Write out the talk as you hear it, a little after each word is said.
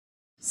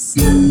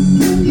Stuck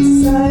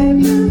inside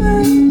my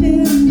mind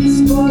in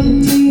this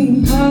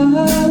quarantine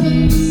house.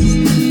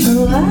 The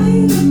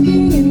light at the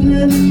end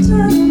of the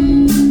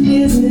tunnel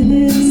isn't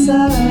in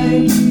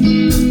sight.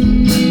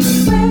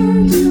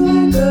 Where do I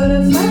go to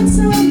find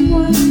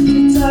someone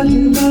to talk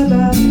to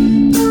about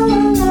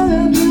all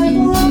of my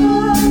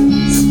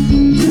flaws?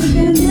 You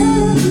can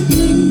never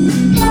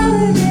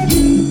validate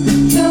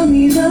me, tell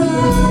me the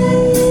lies.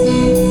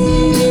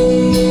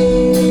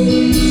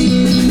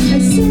 I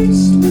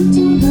searched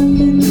until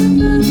nothing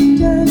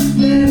found a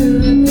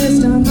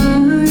therapist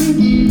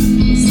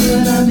online.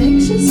 Said I'm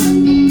anxious and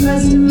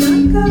depressed and my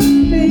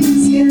coping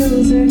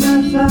skills are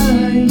not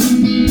fine.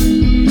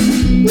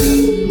 We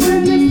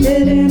weren't a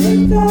fit and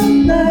it felt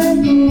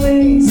like a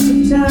waste of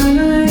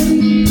time.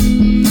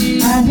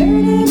 I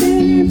heard an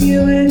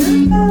interview and I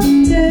felt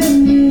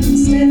an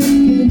instant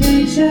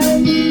connection.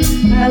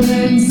 I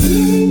learned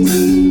CAT,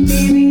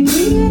 BBD,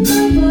 and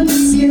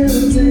mindfulness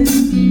skills and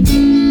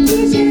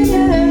each and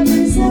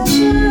every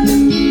session.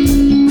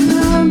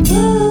 I'm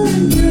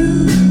going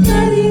through,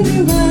 ready to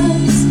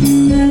ask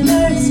the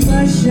next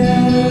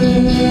question.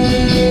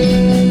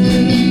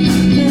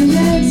 The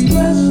next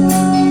question.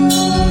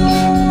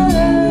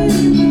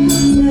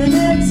 The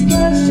next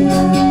question.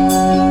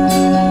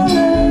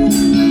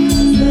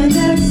 The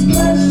next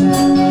question.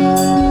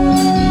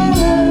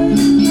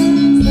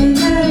 The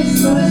next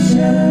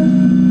question.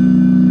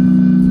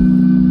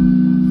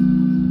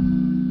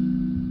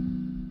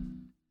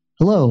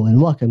 Hello,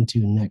 and welcome to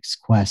Next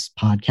Quest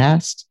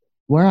podcast,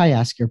 where I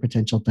ask your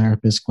potential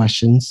therapist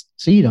questions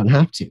so you don't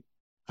have to.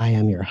 I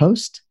am your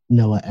host,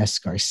 Noah S.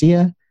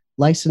 Garcia,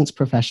 licensed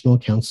professional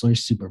counselor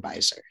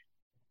supervisor.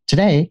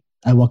 Today,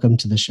 I welcome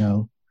to the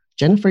show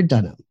Jennifer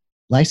Dunham,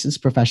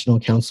 licensed professional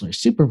counselor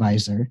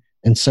supervisor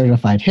and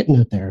certified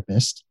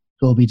hypnotherapist,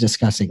 who will be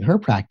discussing her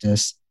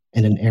practice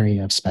in an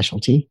area of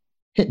specialty,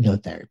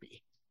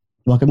 hypnotherapy.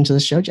 Welcome to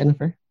the show,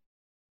 Jennifer.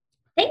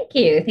 Thank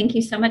you. Thank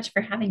you so much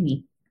for having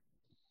me.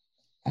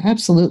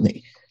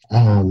 Absolutely.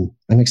 I'm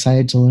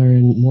excited to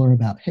learn more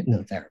about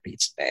hypnotherapy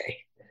today.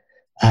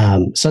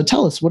 So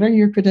tell us, what are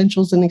your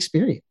credentials and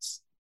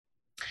experience?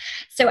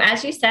 So,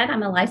 as you said,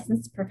 I'm a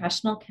licensed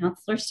professional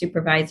counselor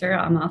supervisor.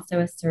 I'm also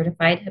a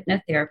certified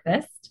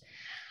hypnotherapist.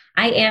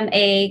 I am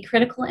a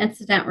critical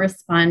incident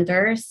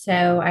responder.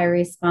 So, I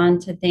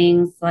respond to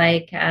things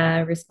like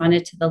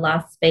responded to the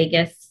Las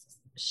Vegas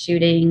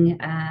shooting,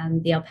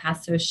 the El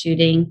Paso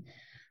shooting,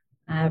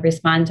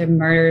 respond to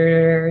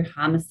murder,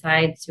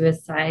 homicide,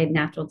 suicide,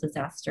 natural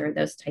disaster,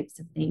 those types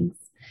of things.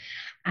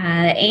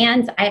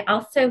 And I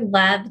also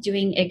love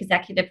doing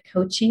executive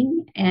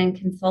coaching and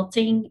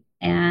consulting,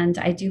 and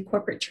I do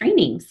corporate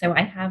training. So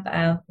I have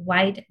a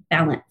wide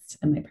balance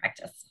in my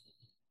practice.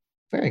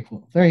 Very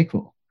cool. Very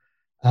cool.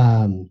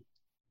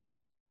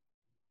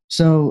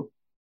 So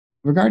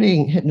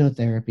regarding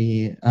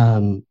hypnotherapy,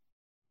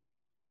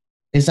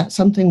 is that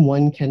something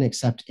one can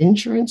accept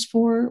insurance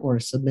for or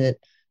submit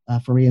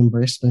for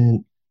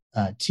reimbursement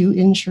to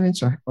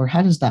insurance, or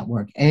how does that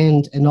work?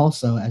 And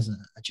also, as a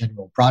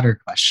general broader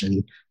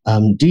question,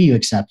 do you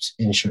accept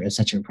insurance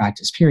at your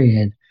practice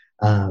period?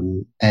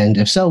 And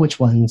if so, which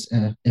ones?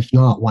 If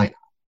not, why not?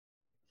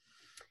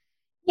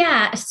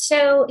 Yeah,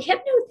 so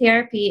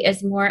hypnotherapy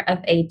is more of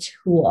a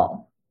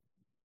tool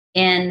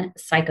in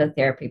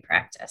psychotherapy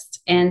practice.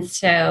 And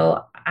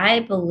so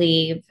I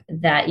believe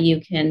that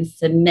you can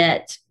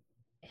submit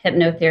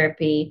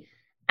hypnotherapy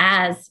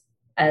as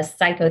a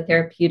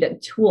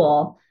psychotherapeutic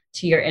tool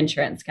to your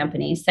insurance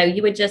company. So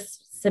you would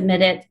just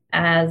submit it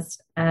as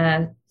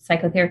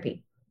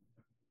psychotherapy.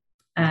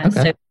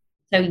 Okay.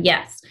 So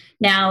yes.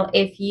 Now,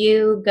 if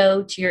you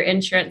go to your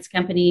insurance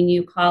company and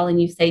you call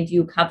and you say, do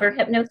you cover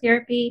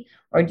hypnotherapy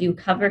or do you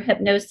cover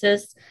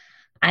hypnosis?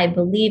 I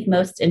believe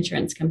most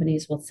insurance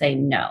companies will say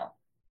no.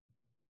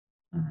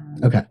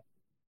 Okay.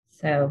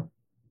 So,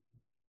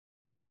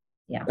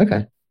 yeah.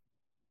 Okay.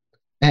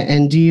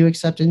 And do you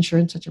accept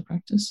insurance at your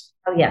practice?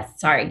 Oh, yes.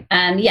 Sorry.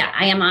 Yeah,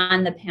 I am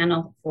on the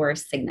panel for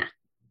Cigna.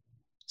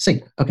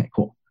 Cigna. Okay,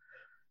 cool.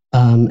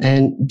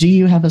 And do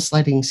you have a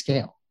sliding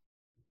scale?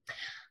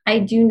 I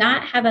do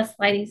not have a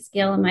sliding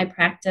scale in my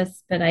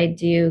practice, but I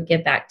do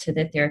give back to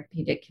the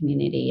therapeutic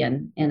community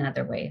in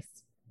other ways.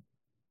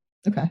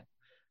 Okay.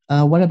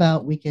 What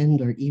about weekend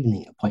or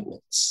evening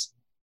appointments?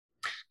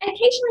 I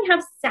occasionally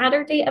have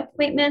Saturday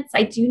appointments.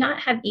 I do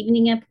not have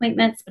evening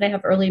appointments, but I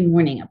have early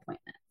morning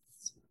appointments.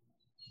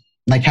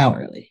 Like how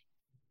early?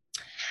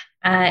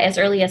 As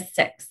early as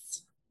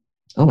 6.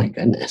 Oh my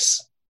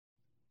goodness.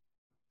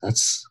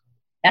 That's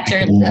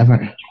early.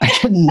 I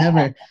could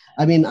never.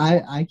 I mean,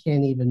 I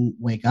can't even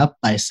wake up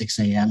by 6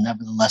 a.m.,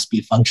 nevertheless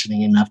be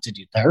functioning enough to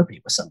do therapy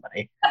with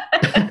somebody.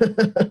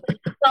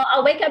 Well,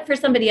 I'll wake up for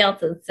somebody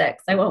else at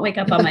 6. I won't wake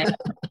up on my own.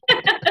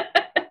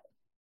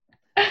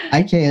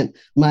 I can't.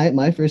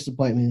 My first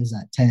appointment is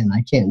at 10.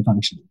 I can't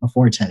function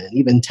before 10, and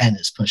even 10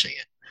 is pushing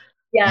it.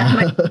 Yeah,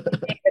 my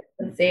it's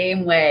the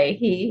same way.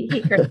 He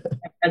creates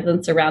my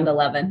presence around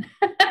 11.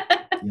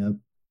 Yep.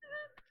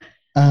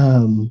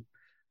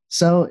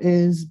 So,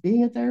 is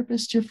being a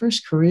therapist your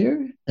first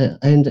career?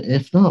 And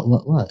if not,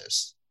 what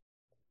was?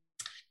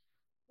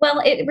 Well,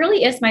 it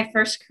really is my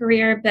first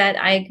career, but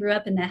I grew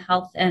up in the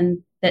health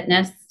and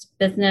fitness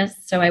business,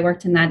 so I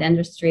worked in that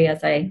industry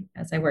as I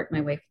worked my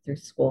way through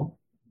school.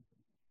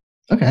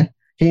 Okay.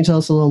 Can you tell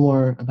us a little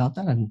more about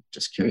that? I'm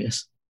just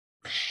curious.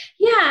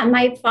 Yeah,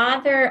 my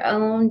father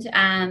owned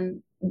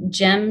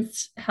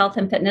gyms, health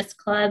and fitness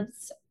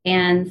clubs.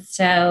 And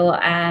so,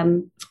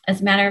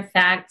 as a matter of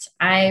fact,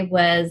 I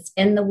was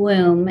in the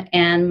womb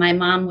and my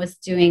mom was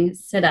doing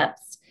sit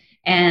ups.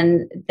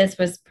 And this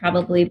was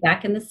probably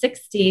back in the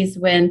 60s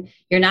when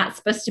you're not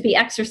supposed to be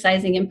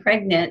exercising and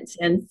pregnant.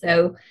 And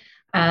so,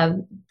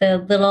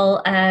 the little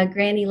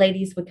granny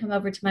ladies would come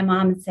over to my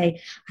mom and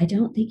say, I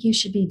don't think you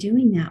should be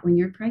doing that when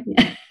you're pregnant.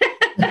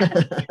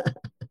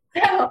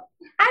 So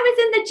I was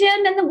in the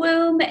gym in the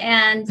womb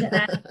and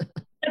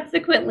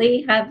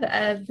subsequently have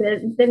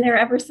been there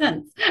ever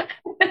since.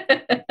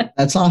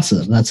 That's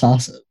awesome. That's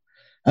awesome.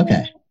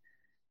 Okay.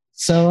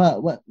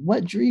 So,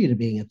 what drew you to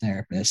being a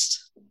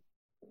therapist?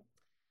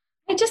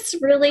 I just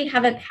really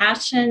have a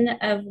passion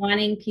of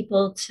wanting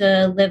people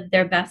to live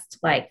their best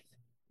life.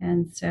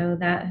 And so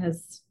that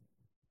has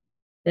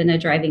been a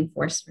driving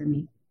force for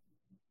me.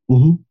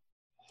 Hmm.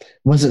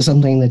 Was it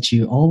something that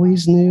you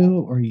always knew,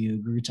 or you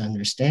grew to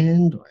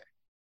understand, or?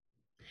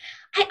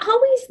 I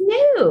always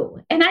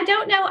knew, and I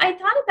don't know. I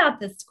thought about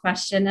this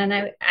question, and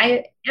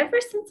I ever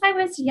since I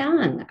was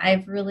young,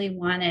 I've really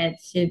wanted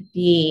to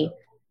be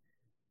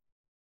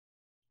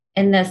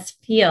in this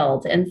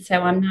field, and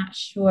so I'm not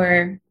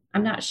sure.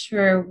 I'm not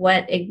sure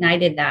what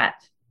ignited that,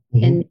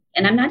 Mhm,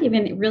 and I'm not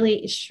even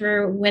really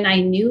sure when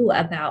I knew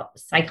about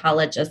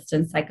psychologists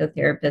and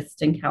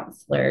psychotherapists and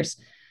counselors.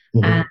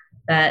 Uh, mhm.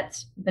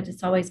 but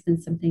it's always been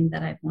something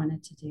that I've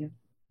wanted to do.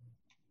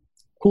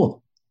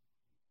 Cool.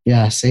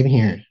 Yeah, same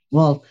here.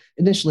 Well,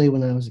 initially,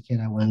 when I was a kid,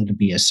 I wanted to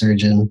be a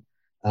surgeon.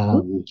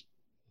 Um,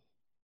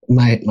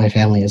 my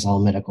family is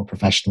all medical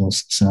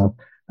professionals, so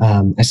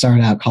I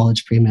started out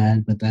college pre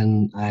med, but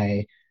then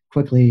I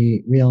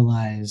quickly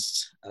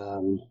realized,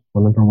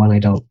 well, number one, I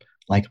don't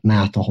like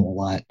math a whole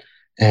lot,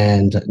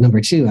 and number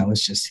two, I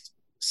was just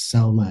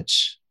so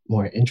much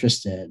more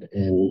interested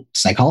in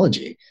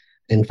psychology.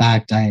 In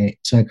fact, I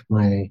took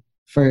my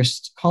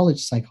first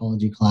college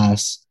psychology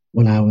class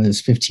when I was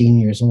 15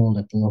 years old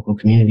at the local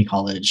community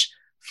college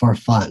for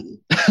fun.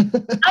 Oh,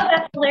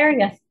 that's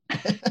hilarious.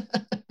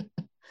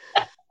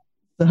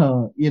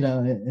 So,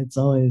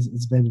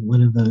 it's been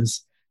one of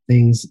those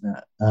things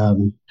that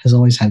has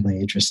always had my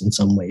interest in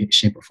some way,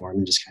 shape, or form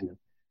and just kind of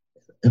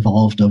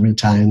evolved over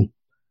time.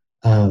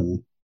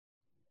 Um,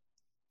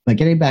 but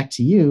getting back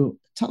to you,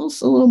 tell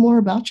us a little more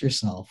about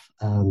yourself.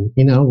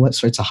 What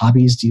sorts of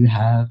hobbies do you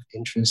have,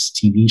 interests,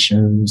 TV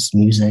shows,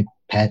 music,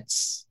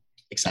 pets,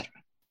 etc.?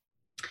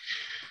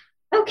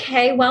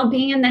 Okay, well,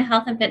 being in the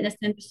health and fitness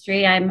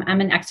industry, I'm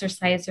an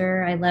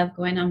exerciser. I love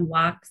going on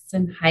walks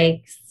and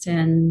hikes,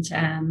 and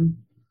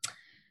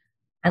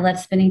I love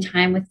spending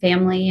time with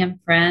family and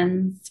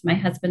friends. My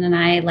husband and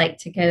I like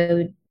to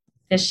go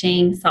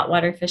fishing,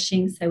 saltwater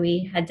fishing. So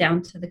we head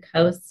down to the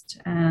coast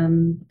a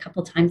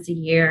couple times a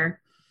year.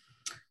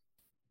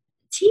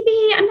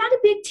 TV, I'm not a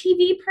big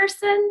TV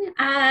person.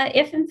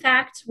 If in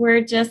fact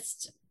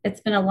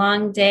it's been a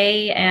long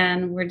day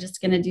and we're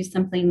just going to do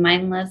something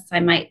mindless, I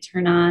might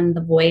turn on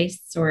The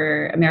Voice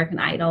or American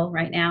Idol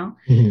right now.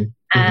 Mhm,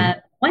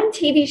 mhm. One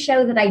TV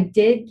show that I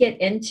did get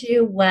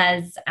into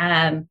was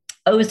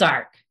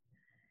Ozark.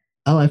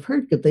 Oh, I've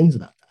heard good things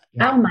about that.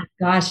 Yeah. Oh my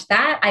gosh,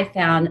 that I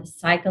found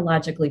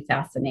psychologically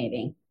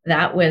fascinating.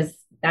 That was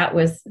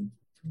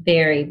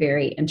very,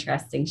 very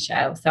interesting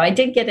show. So I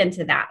did get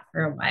into that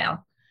for a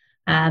while,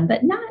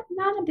 but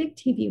not a big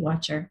TV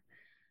watcher.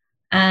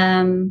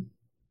 Um,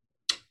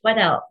 what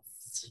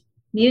else?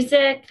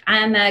 Music.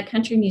 I'm a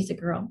country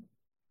music girl.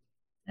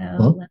 So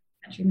Well, love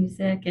country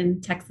music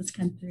and Texas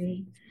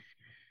country.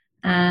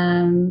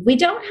 We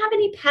don't have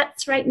any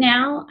pets right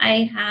now.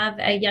 I have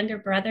a younger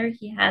brother.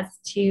 He has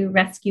two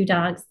rescue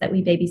dogs that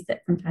we babysit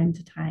from time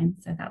to time.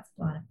 So that's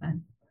a lot of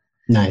fun.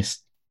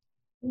 nice.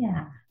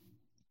 Yeah.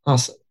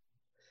 Awesome.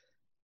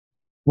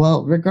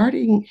 Well,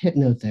 regarding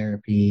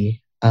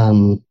hypnotherapy,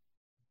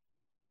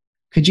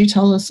 could you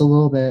tell us a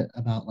little bit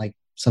about like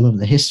some of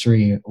the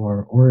history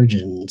or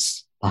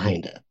origins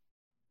behind it?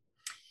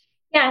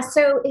 Yeah.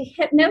 So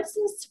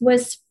hypnosis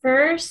was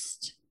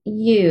first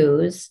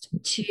used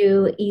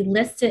to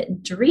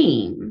elicit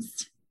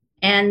dreams.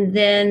 And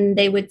then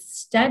they would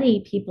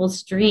study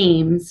people's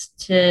dreams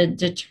to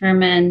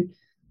determine,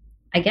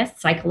 I guess,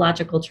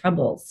 psychological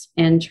troubles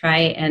and try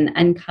and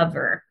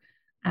uncover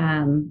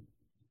um,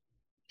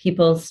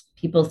 people's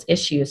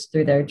issues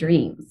through their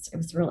dreams. It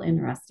was real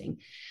interesting.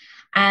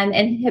 And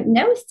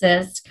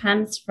hypnosis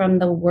comes from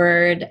the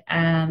word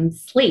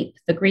sleep,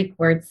 the Greek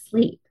word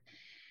sleep.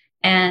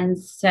 And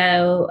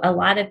so a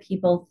lot of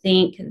people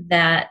think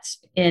that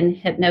in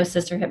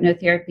hypnosis or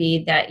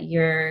hypnotherapy that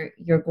you're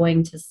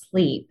going to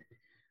sleep,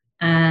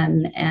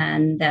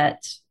 and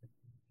that's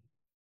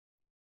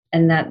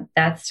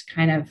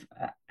kind of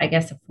I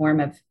guess a form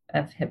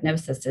of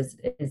hypnosis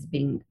is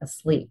being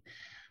asleep.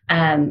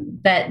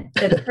 But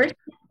the person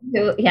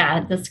who,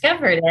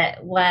 discovered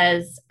it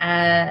was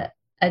a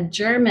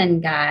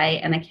German guy,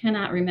 and I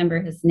cannot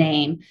remember his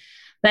name,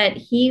 but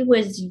he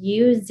was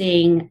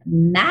using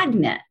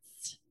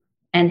magnets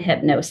and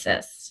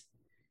hypnosis.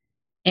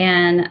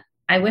 And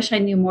I wish I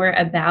knew more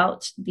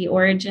about the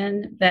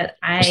origin, but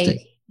I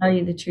tell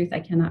you the truth, I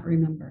cannot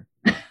remember.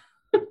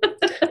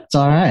 It's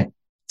all right.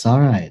 It's all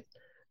right.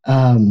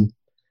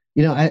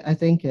 I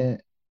think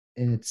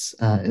it's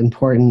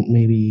important.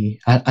 Maybe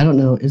I don't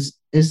know.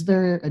 Is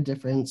there a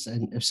difference?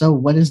 And if so,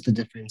 what is the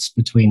difference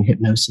between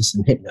hypnosis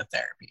and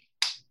hypnotherapy?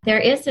 There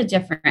is a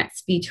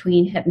difference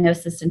between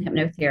hypnosis and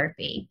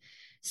hypnotherapy.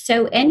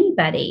 So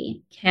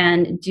anybody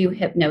can do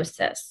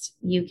hypnosis.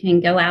 You can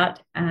go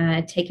out,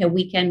 take a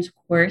weekend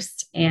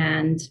course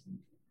and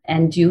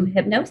do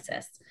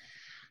hypnosis.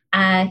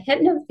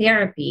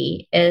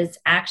 Hypnotherapy is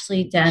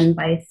actually done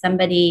by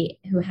somebody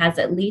who has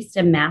at least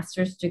a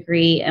master's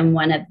degree in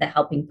one of the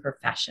helping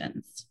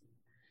professions.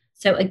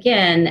 So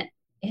again,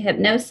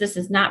 hypnosis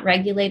is not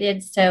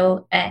regulated.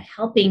 So a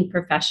helping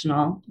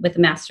professional with a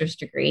master's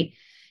degree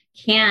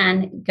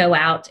can go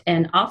out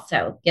and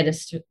also get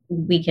a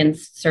weekend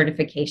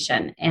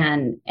certification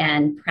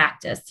and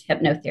practice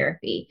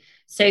hypnotherapy.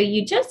 So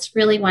you just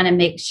really want to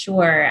make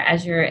sure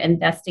as you're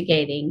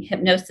investigating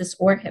hypnosis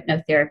or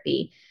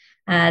hypnotherapy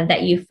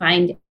that you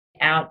find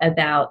out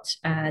about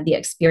the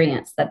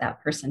experience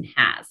that person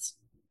has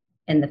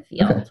in the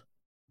field. Okay.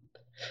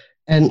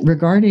 And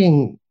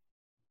regarding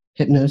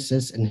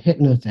hypnosis and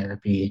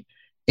hypnotherapy,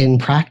 in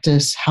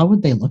practice, how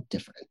would they look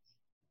different?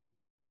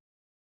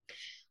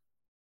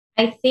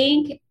 I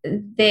think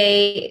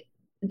they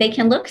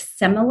can look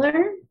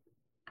similar.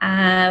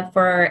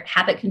 For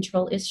habit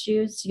control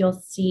issues, you'll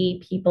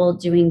see people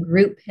doing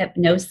group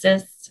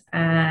hypnosis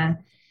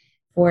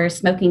for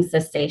smoking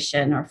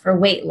cessation or for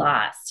weight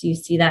loss. You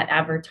see that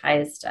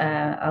advertised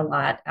a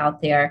lot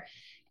out there.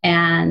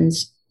 And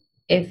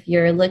if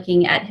you're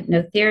looking at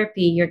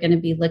hypnotherapy, you're going to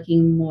be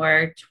looking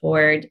more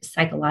toward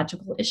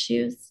psychological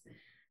issues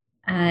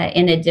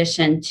in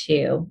addition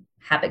to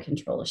habit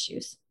control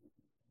issues.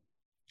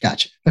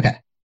 Gotcha. Okay.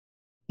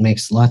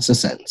 Makes lots of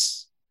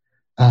sense.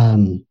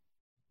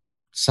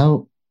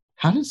 So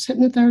how does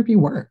hypnotherapy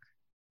work?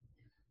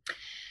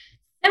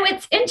 So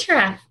it's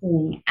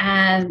interesting.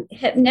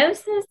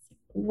 Hypnosis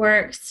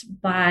works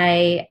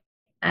by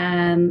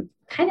kind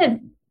of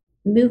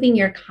moving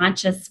your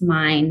conscious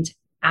mind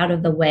out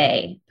of the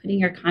way, putting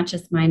your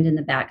conscious mind in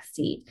the back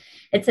seat.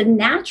 It's a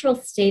natural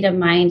state of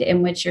mind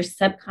in which your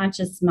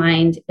subconscious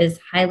mind is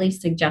highly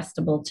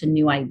suggestible to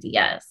new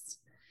ideas.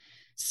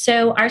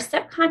 So our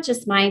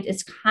subconscious mind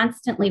is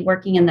constantly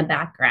working in the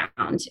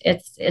background.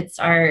 It's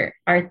our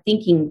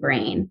thinking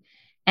brain.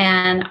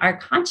 And our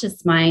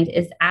conscious mind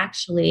is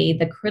actually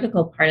the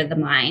critical part of the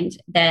mind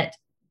that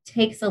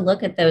takes a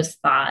look at those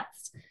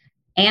thoughts,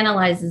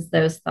 analyzes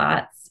those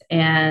thoughts,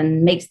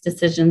 and makes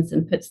decisions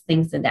and puts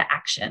things into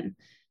action.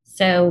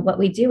 So what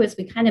we do is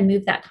we kind of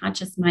move that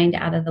conscious mind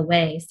out of the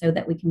way so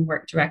that we can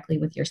work directly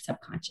with your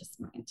subconscious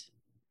mind.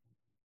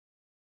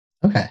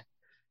 Okay.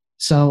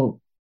 So,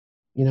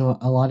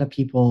 a lot of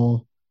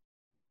people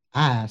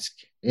ask,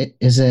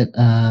 is it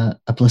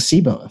a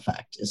placebo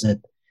effect? Is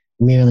it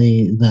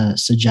merely the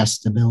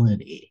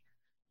suggestibility?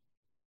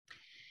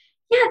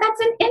 Yeah, that's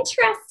an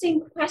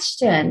interesting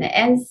question.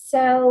 And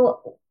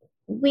so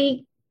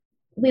we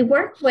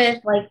work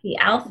with like the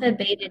alpha,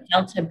 beta,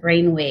 delta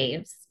brain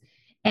waves,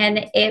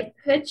 and it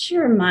puts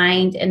your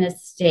mind in a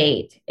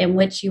state in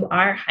which you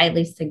are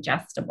highly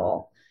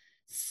suggestible.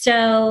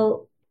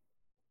 So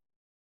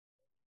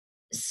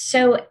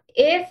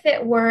if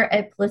it were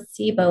a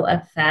placebo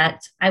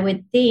effect, I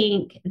would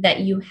think that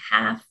you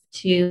have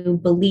to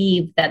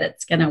believe that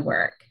it's going to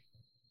work.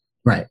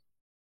 Right.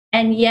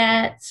 And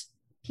yet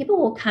people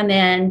will come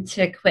in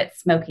to quit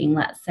smoking,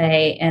 let's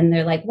say, and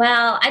they're like,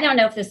 well, I don't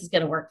know if this is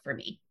going to work for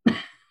me. Or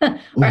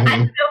I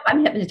don't know if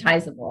I'm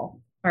hypnotizable.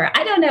 Or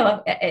I don't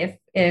know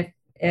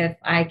if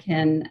I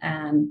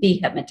can be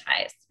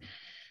hypnotized.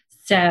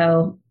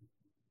 So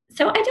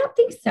I don't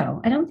think so.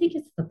 I don't think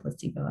it's the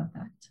placebo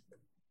effect.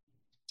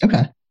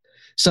 Okay.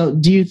 So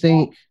do you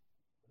think,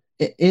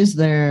 is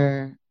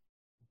there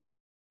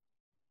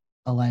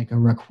a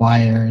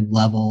required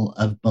level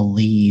of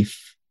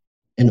belief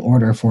in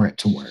order for it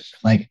to work?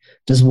 Like,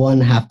 does one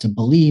have to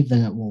believe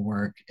that it will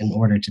work in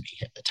order to be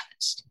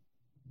hypnotized?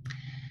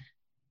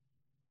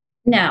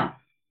 No,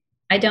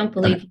 I don't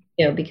believe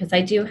you do, because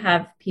I do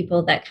have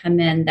people that come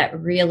in that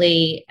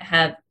really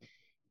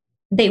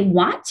they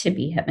want to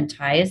be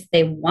hypnotized.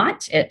 They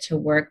want it to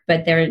work,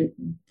 but they're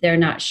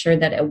not sure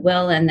that it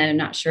will, and they're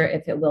not sure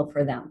if it will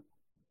for them.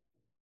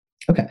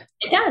 Okay.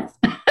 It does.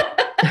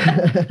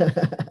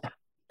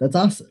 That's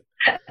awesome.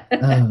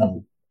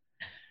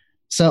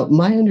 So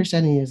my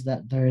understanding is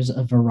that there's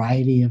a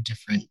variety of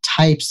different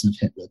types of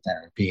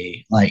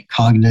hypnotherapy, like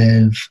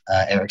cognitive,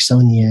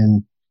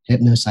 Ericksonian,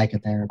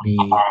 hypnopsychotherapy,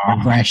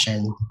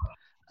 regression.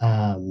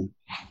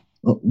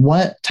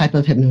 What type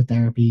of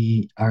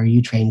hypnotherapy are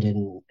you trained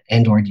in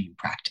and or do you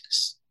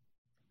practice?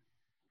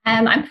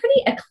 I'm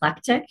pretty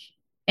eclectic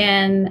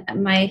in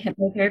my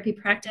hypnotherapy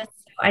practice.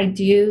 So I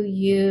do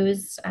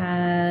use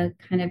kind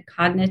of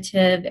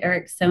cognitive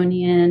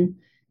Ericksonian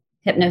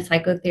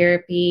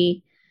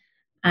hypnopsychotherapy.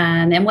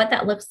 And what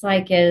that looks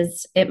like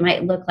is it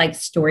might look like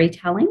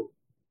storytelling.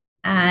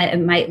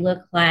 It might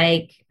look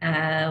like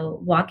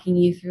walking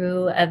you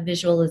through a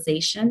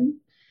visualization.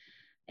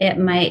 It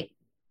might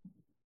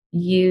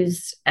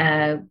use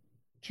a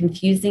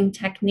confusing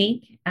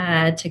technique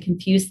to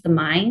confuse the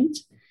mind.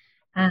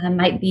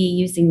 Might be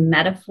using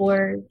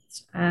metaphors,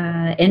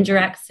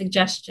 indirect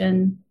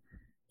suggestion.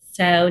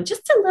 So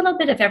just a little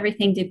bit of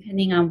everything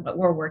depending on what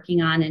we're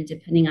working on and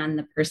depending on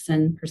the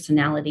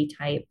personality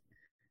type.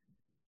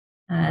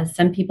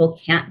 Some people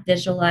can't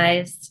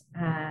visualize,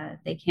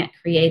 they can't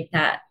create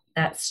that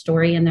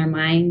story in their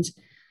mind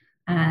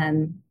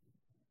in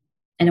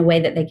a way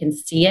that they can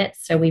see it.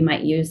 So we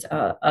might use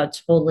a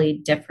totally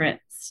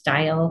different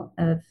style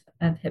of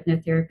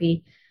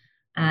hypnotherapy.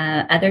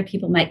 Other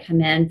people might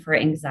come in for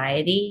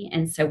anxiety.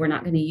 And so we're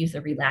not going to use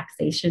a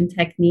relaxation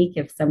technique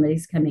if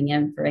somebody's coming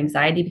in for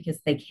anxiety because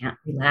they can't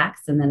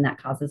relax. And then that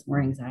causes more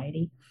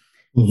anxiety.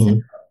 Mm-hmm.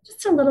 So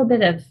just a little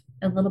bit of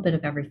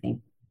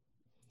everything.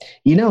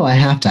 I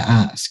have to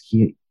ask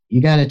you,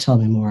 you got to tell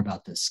me more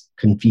about this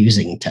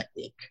confusing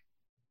technique.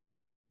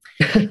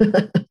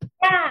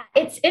 Yeah,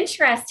 it's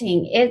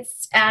interesting.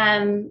 It's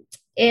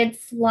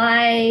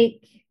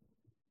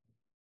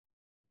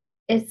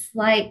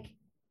like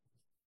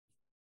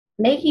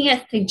making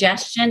a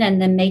suggestion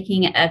and then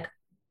making a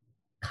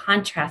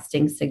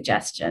contrasting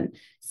suggestion.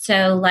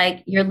 So,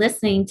 like, you're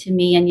listening to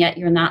me and yet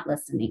you're not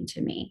listening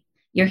to me.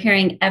 You're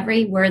hearing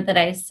every word that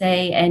I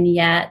say, and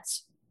yet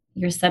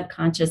your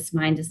subconscious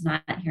mind is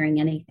not hearing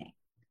anything.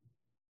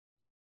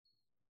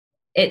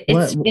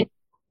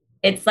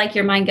 It's like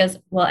your mind goes,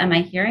 well, am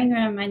I hearing or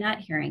am I not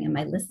hearing? Am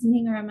I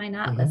listening or am I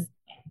not listening?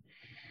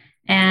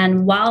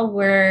 And while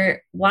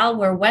we're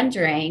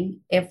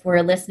wondering if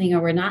we're listening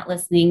or we're not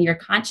listening, your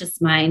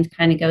conscious mind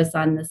kind of goes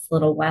on this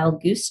little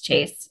wild goose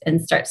chase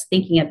and starts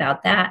thinking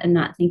about that and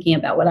not thinking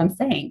about what I'm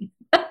saying.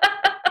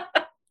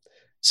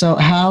 So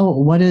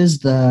what is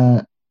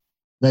the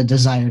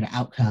desired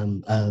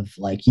outcome of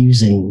like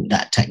using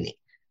that technique?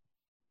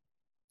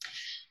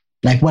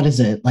 Like, what is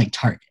it like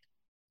target?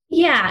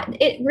 Yeah,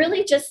 it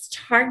really just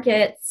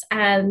targets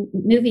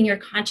moving your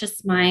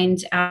conscious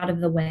mind out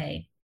of the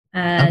way,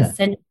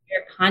 sending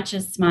your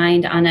conscious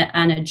mind on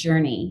a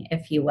journey,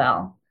 if you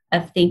will,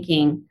 of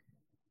thinking,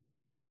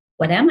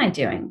 what am I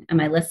doing? Am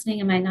I listening?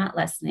 Am I not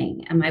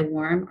listening? Am I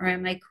warm or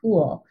am I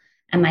cool?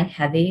 Am I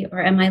heavy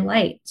or am I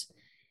light?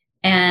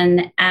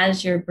 And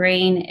as your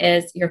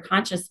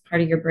conscious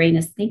part of your brain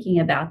is thinking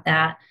about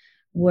that,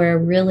 we're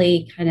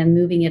really kind of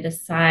moving it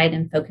aside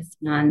and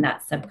focusing on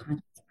that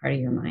subconscious part of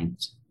your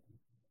mind.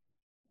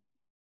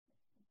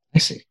 I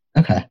see.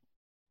 Okay.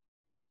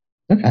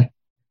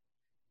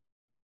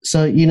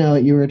 So,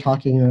 you were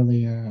talking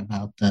earlier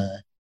about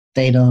the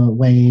theta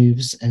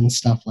waves and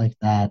stuff like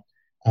that.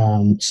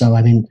 So,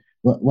 I mean,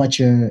 what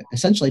you're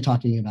essentially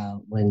talking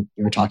about when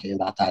you're talking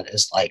about that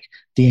is like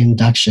the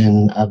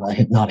induction of a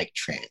hypnotic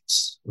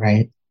trance,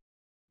 right?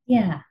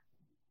 Yeah.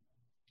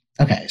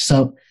 Okay.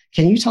 So,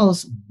 can you tell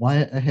us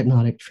what a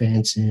hypnotic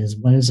trance is?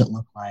 What does it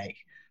look like?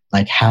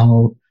 Like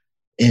how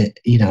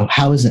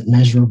how is it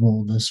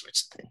measurable? Those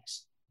sorts of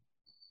things.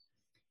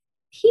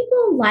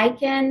 People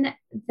liken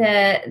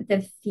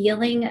the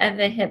feeling of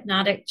a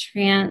hypnotic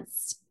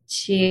trance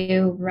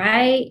to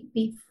right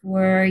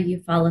before you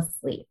fall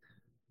asleep.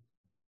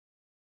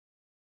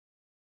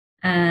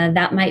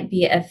 That might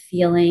be a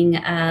feeling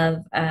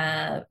of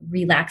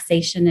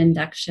relaxation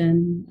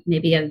induction,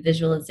 maybe a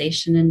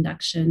visualization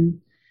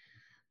induction.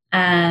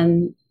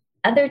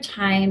 Other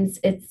times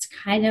it's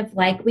kind of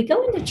like we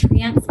go into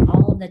trance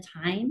all the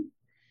time.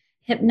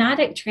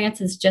 Hypnotic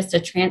trance is just a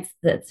trance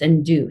that's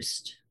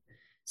induced.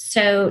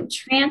 So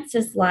trance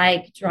is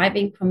like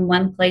driving from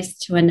one place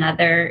to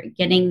another,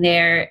 getting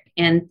there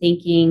and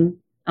thinking,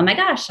 oh my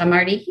gosh, I'm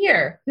already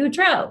here. Who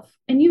drove?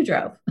 And you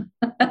drove.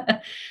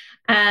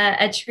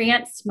 A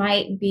trance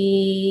might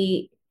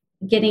be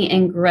getting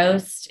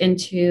engrossed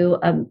into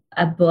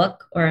a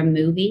book or a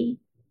movie.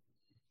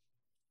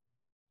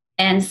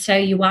 And so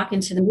you walk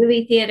into the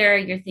movie theater,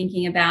 you're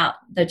thinking about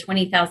the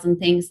 20,000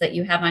 things that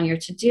you have on your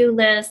to-do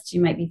list. You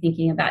might be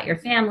thinking about your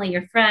family,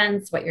 your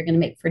friends, what you're going to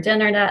make for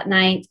dinner that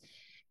night.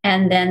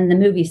 And then the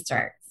movie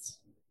starts.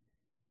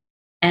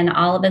 And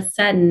all of a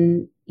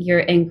sudden,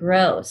 you're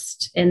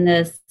engrossed in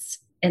this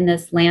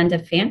land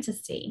of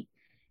fantasy.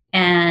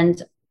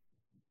 And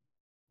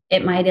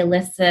it might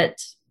elicit,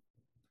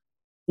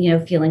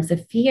 feelings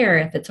of fear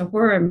if it's a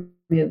horror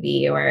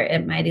movie, or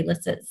it might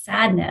elicit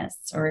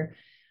sadness, or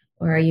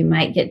you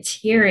might get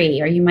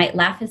teary, or you might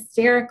laugh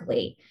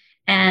hysterically.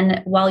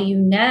 And while you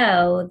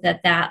know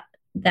that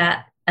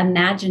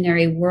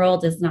imaginary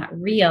world is not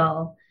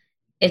real,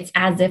 it's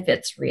as if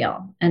it's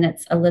real, and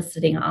it's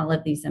eliciting all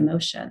of these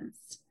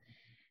emotions.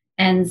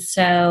 And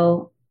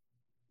so,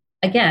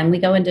 again, we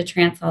go into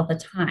trance all the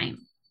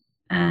time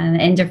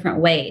in different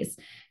ways.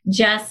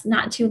 Just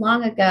not too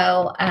long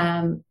ago,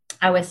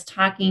 I was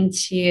talking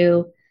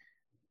to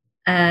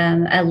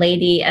a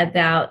lady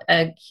about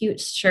a cute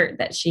shirt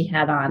that she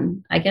had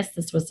on. I guess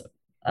this was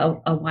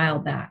a while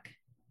back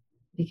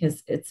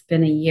because it's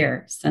been a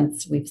year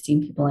since we've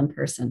seen people in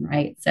person,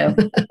 right? So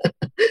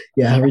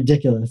Yeah,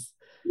 ridiculous.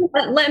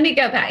 let me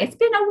go back. It's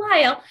been a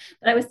while,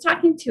 but I was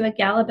talking to a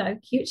gal about a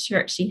cute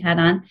shirt she had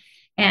on,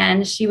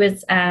 and she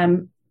was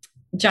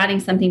jotting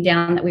something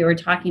down that we were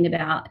talking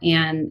about,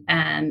 and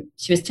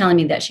she was telling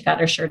me that she got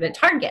her shirt at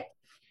Target,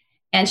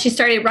 and she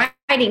started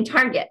writing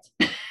Target.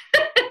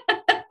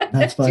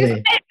 That's funny. She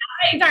was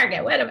saying,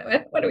 Target.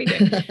 What are we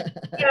doing?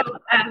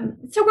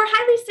 So we're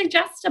highly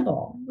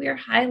suggestible. We're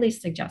highly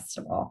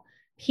suggestible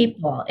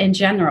people in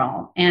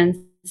general, and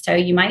so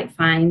you might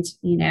find,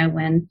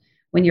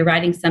 when you're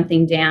writing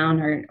something down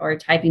or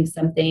typing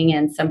something,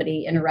 and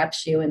somebody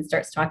interrupts you and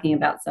starts talking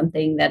about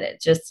something, that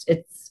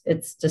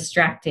it's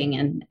distracting,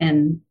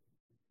 and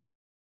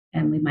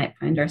we might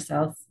find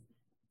ourselves,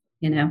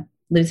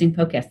 losing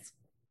focus.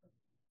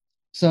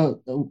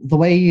 So the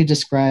way you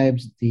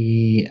described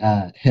the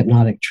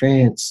hypnotic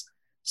trance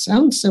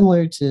sounds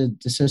similar to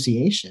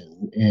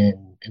dissociation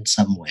in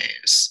some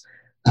ways.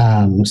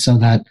 So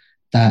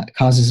that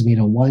causes me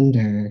to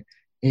wonder,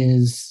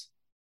 is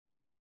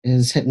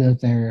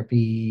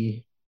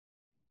hypnotherapy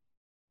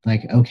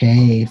like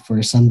okay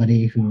for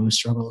somebody who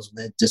struggles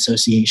with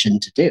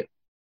dissociation to do?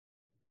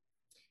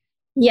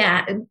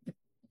 Yeah,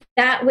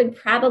 that would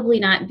probably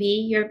not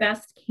be your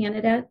best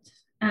candidate.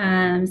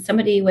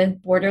 Somebody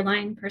with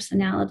borderline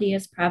personality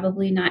is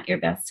probably not your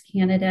best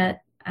candidate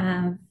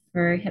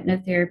for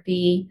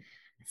hypnotherapy.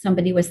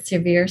 Somebody with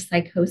severe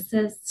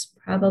psychosis,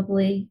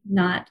 probably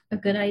not a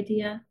good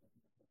idea.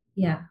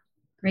 Yeah,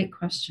 great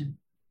question.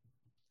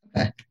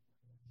 Okay.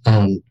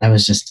 I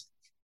was just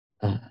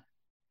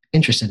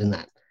interested in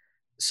that.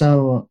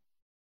 So,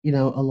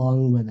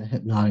 along with a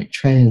hypnotic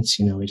trance,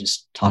 we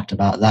just talked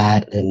about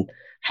that and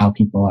how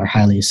people are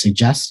highly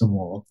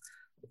suggestible.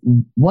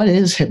 What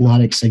is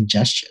hypnotic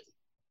suggestion?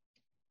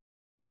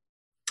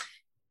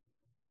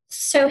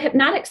 So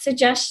hypnotic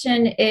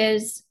suggestion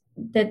is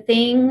the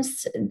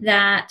things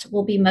that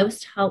will be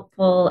most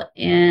helpful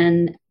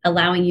in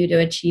allowing you to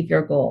achieve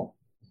your goal.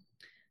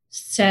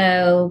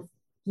 So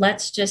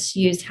let's just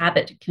use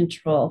habit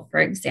control, for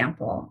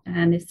example.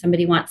 If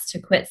somebody wants to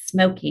quit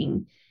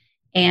smoking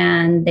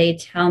and they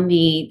tell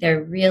me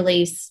they're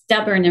really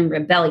stubborn and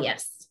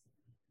rebellious,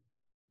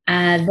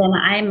 then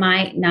I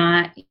might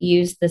not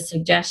use the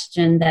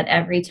suggestion that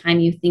every time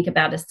you think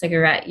about a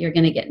cigarette, you're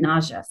going to get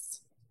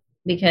nauseous,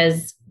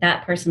 because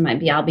that person might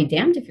be, I'll be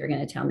damned if you're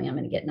going to tell me I'm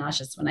going to get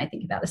nauseous when I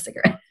think about a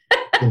cigarette.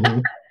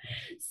 Mm-hmm.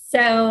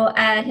 So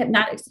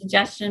hypnotic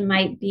suggestion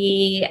might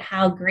be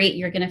how great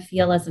you're going to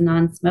feel as a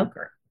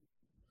non-smoker.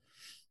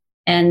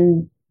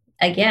 And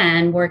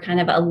again, we're kind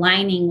of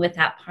aligning with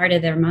that part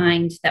of their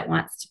mind that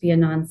wants to be a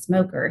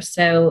non-smoker.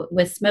 So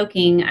with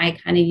smoking, I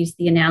kind of use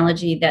the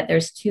analogy that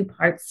there's two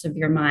parts of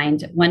your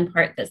mind. One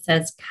part that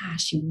says,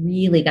 gosh, you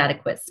really got to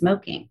quit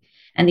smoking.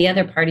 And the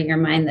other part of your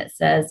mind that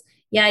says,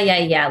 yeah,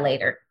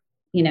 later,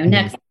 mm-hmm.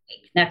 next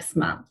week, next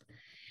month.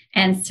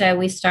 And so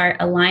we start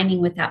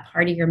aligning with that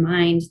part of your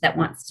mind that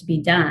wants to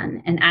be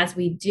done. And as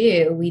we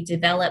do, we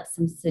develop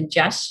some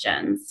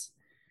suggestions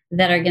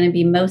that are going to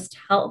be most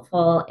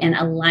helpful in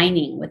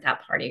aligning with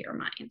that part of your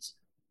mind.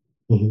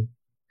 Mm-hmm.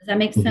 Does that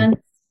make sense?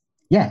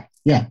 Yeah,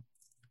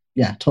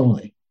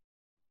 totally.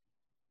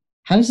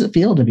 How does it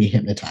feel to be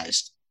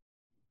hypnotized?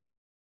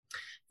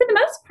 For the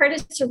most part,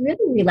 it's a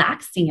really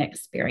relaxing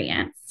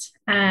experience.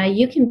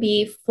 You can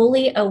be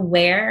fully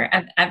aware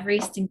of every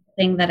single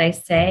thing that I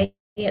say.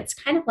 It's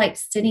kind of like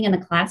sitting in the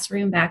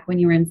classroom back when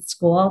you were in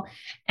school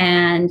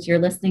and you're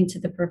listening to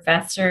the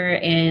professor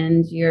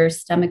and your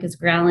stomach is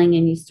growling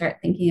and you start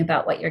thinking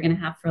about what you're going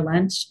to have for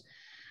lunch.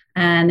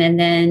 And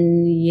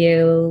then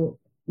you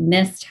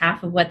missed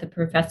half of what the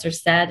professor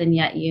said, and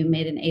yet you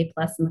made an A+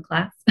 in the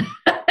class.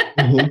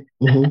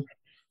 Mm-hmm, mm-hmm.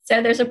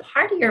 So there's a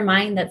part of your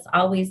mind that's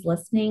always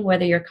listening,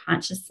 whether you're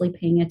consciously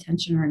paying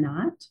attention or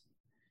not.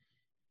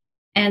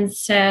 And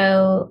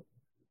so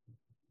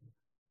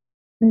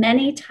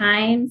many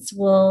times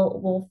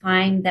we'll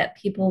find that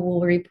people will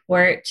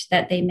report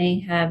that they may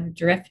have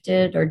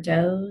drifted or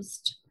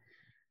dozed.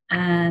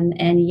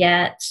 And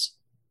yet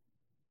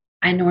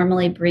I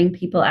normally bring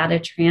people out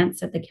of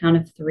trance at the count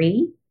of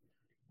 3.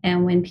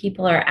 And when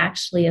people are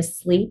actually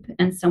asleep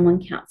and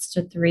someone counts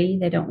to 3,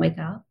 they don't wake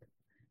up.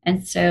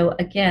 And so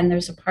again,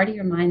 there's a part of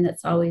your mind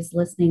that's always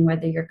listening,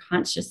 whether you're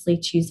consciously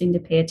choosing to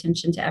pay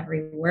attention to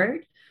every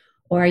word,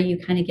 or you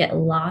kind of get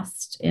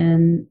lost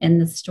in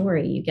the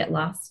story. You get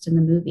lost in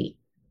the movie.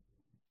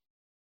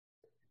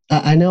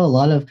 I know a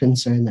lot of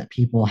concern that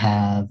people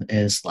have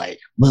is like,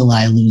 will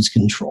I lose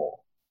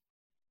control?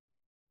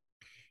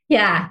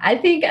 Yeah, I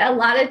think a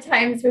lot of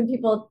times when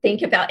people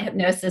think about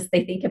hypnosis,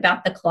 they think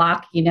about the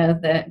clock, the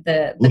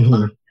mm-hmm.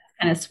 clock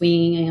kind of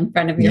swinging in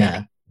front of your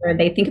face. Or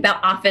they think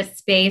about Office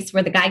Space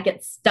where the guy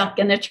gets stuck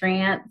in a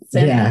trance.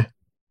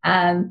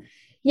 And,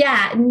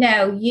 Yeah,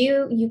 no,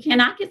 you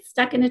cannot get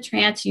stuck in a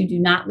trance. You do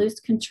not lose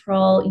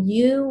control.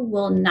 You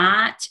will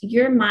not,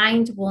 your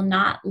mind will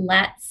not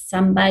let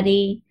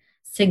somebody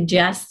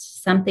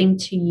suggest something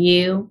to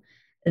you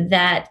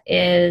that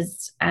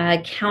is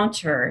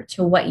counter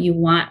to what you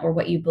want or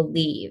what you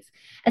believe.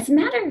 As a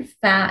matter of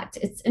fact,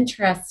 it's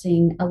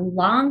interesting. A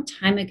long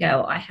time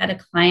ago, I had a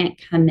client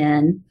come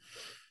in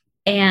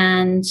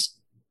and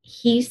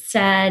he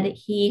said he said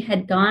he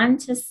had gone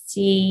to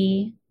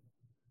see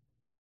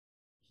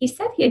a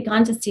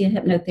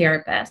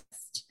hypnotherapist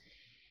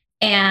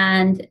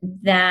and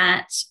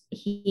that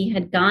he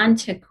had gone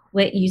to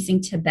quit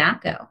using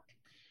tobacco.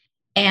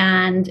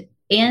 And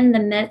in the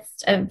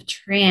midst of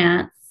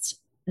trance,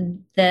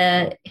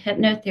 the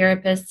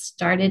hypnotherapist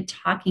started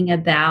talking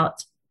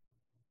about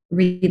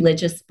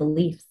religious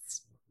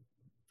beliefs.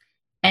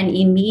 And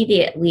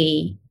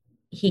immediately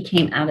he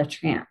came out of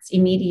trance.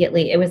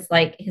 Immediately, it was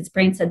like his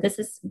brain said, this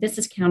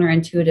is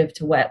counterintuitive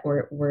to what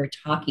we're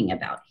talking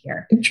about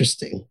here.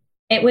 Interesting.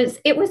 It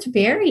was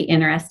very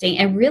interesting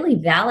and really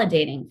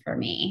validating for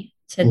me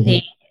to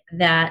think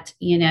that,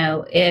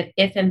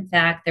 if in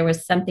fact there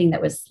was something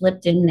that was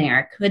slipped in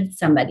there, could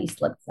somebody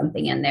slip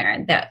something in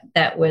there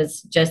that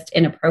was just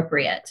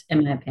inappropriate,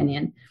 in my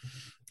opinion.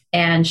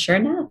 And sure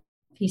enough,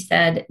 he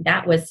said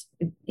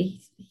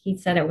he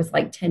said it was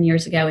like 10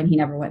 years ago and he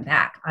never went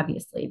back,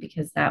 obviously,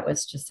 because that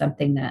was just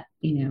something that,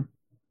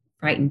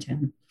 frightened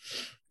him.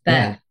 But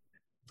Yeah.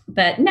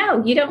 But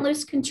no, you don't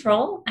lose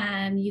control.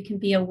 You can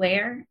be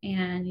aware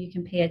and you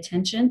can pay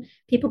attention.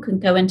 People can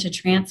go into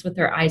trance with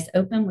their eyes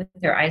open, with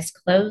their eyes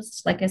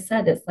closed. Like I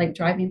said, it's like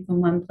driving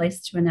from one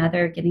place to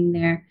another, getting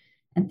there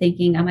and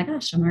thinking, oh my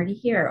gosh, I'm already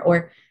here.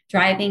 Or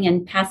driving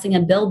and passing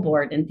a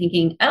billboard and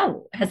thinking,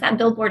 oh, has that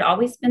billboard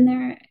always been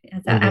there?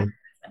 Has that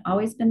advertisement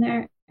always been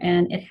there?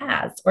 And it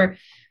has. Or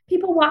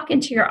people walk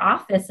into your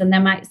office and they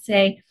might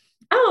say,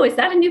 oh, is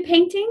that a new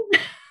painting?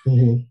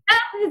 Mhm.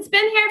 Oh, it's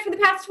been here for the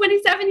past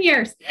 27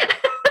 years.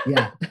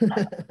 Yeah.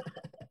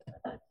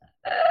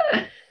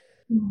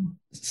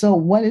 So,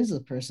 what is a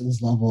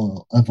person's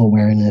level of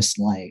awareness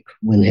like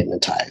when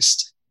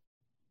hypnotized?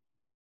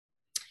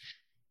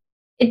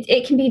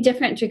 It can be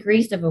different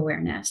degrees of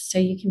awareness. So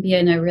you can be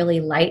in a really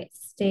light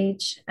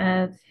stage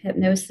of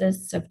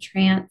hypnosis, of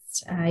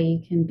trance.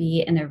 You can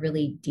be in a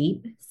really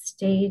deep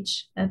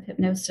stage of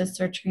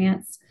hypnosis or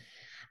trance.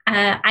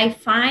 I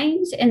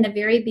find in the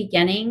very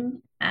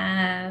beginning,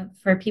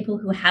 for people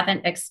who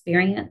haven't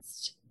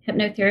experienced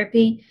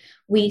hypnotherapy,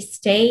 we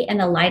stay in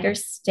a lighter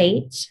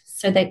state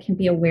so they can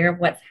be aware of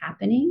what's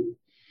happening.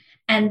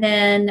 And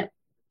then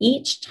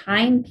each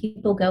time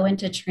people go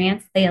into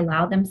trance, they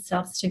allow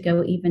themselves to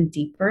go even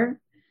deeper.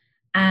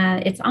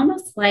 It's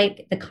almost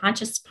like the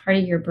conscious part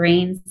of your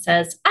brain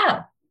says,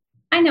 oh,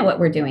 I know what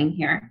we're doing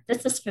here.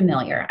 This is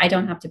familiar. I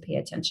don't have to pay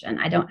attention.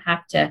 I don't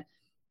have to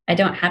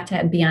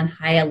be on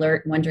high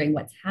alert, wondering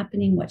what's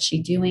happening, what's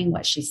she doing,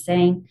 what she's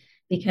saying,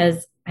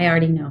 because I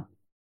already know.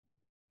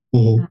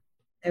 Mhm.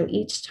 So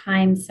each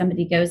time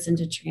somebody goes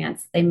into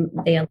trance,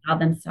 they allow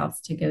themselves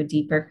to go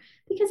deeper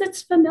because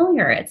it's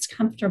familiar, it's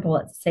comfortable,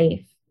 it's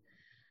safe.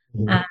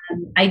 Mhm.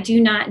 I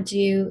do not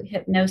do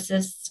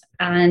hypnosis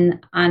on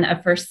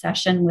a first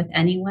session with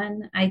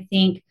anyone. I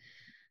think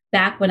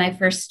back when I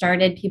first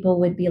started, people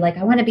would be like,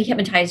 "I want to be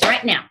hypnotized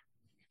right now.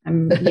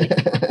 I'm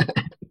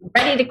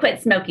ready to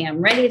quit smoking.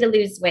 I'm ready to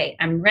lose weight.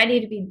 I'm ready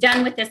to be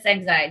done with this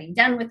anxiety,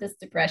 done with this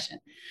depression.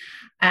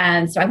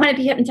 So I want to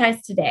be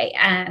hypnotized today."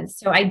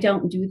 So I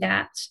don't do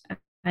that.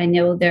 I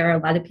know there are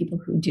a lot of people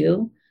who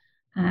do.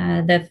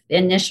 The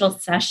initial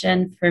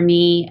session for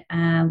me,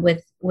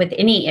 with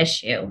any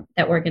issue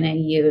that we're going to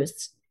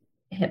use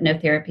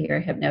hypnotherapy or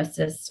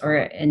hypnosis or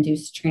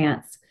induced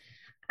trance,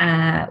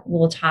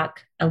 we'll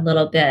talk a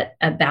little bit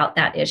about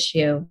that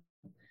issue,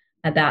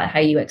 about how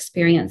you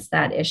experience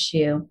that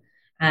issue,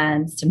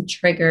 some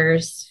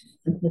triggers,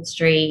 some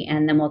history,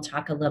 and then we'll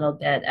talk a little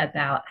bit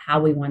about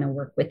how we want to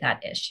work with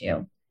that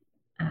issue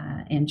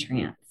in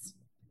trance.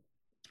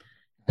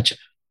 Gotcha.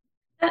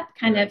 That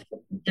kind of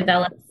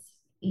develops,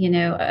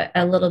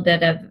 a little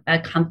bit of a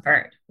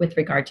comfort with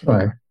regard to the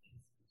Sure.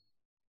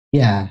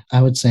 Yeah,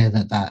 I would say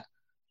that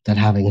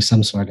having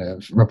some sort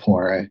of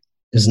rapport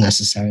is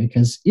necessary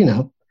because,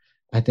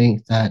 I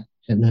think that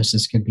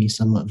hypnosis could be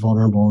somewhat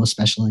vulnerable,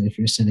 especially if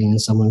you're sitting in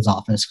someone's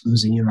office,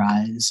 closing your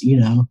eyes.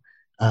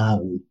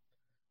 Um,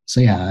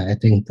 so yeah, I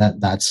think that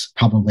that's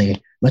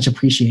probably much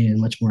appreciated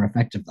and much more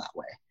effective that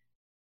way.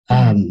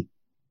 Um,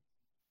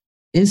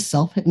 is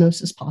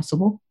self-hypnosis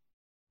possible?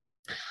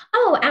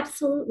 Oh,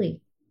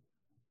 absolutely.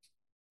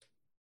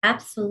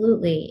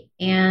 Absolutely.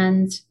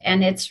 And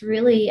it's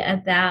really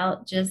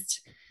about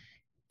just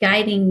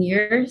guiding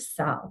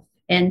yourself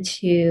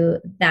into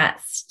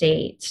that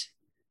state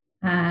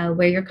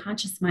where your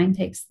conscious mind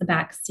takes the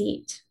back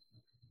seat.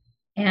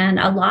 And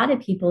a lot of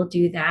people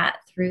do that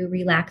through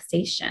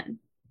relaxation.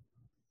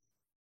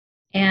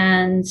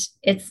 And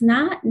it's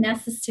not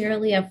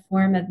necessarily a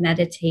form of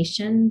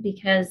meditation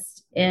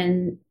because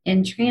in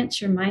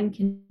trance, your mind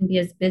can be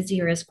as busy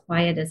or as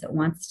quiet as it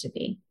wants to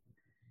be.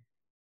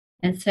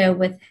 And so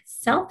with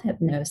self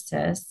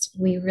hypnosis,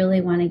 we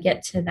really want to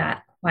get to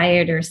that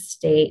quieter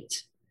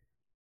state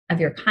of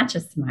your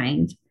conscious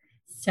mind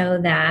so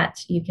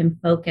that you can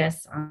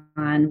focus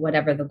on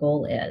whatever the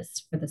goal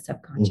is for the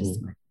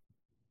subconscious mind.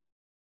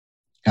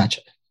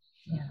 Gotcha.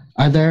 Yeah.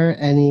 Are there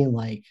any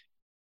like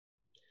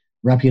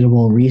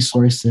reputable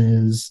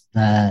resources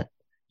that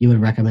you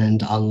would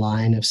recommend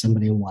online if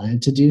somebody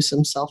wanted to do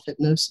some self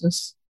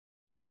hypnosis?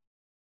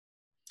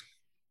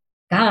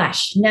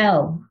 Gosh,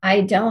 no,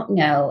 I don't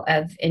know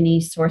of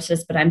any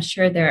sources, but I'm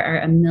sure there are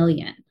a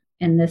million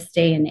in this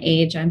day and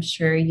age. I'm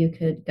sure you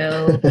could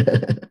go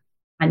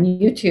on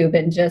YouTube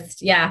and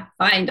just,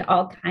 find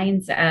all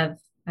kinds of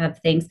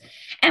things.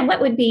 And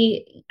what would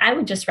be, I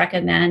would just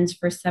recommend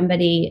for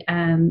somebody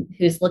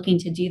who's looking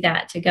to do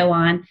that to go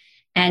on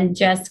and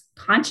just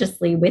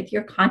consciously, with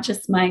your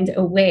conscious mind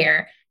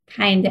aware,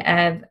 kind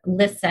of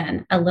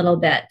listen a little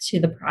bit to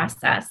the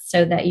process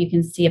so that you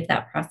can see if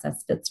that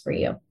process fits for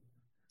you.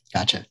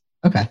 Gotcha.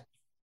 Okay.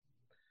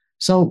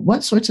 So,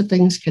 what sorts of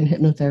things can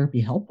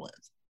hypnotherapy help with?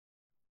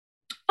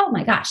 Oh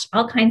my gosh,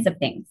 all kinds of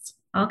things.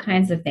 All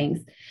kinds of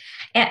things.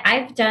 And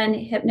I've done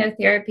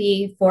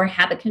hypnotherapy for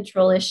habit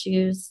control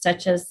issues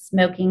such as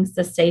smoking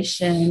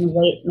cessation,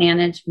 weight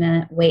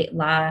management, weight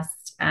loss,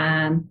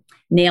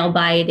 nail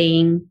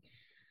biting.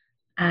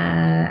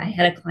 I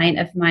had a client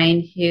of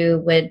mine who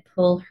would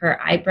pull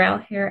her eyebrow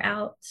hair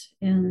out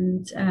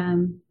and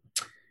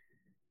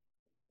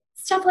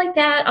stuff like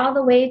that, all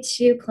the way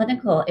to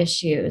clinical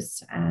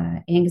issues,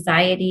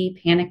 anxiety,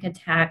 panic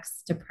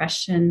attacks,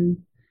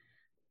 depression,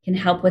 can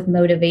help with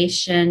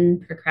motivation,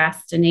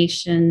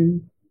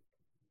 procrastination.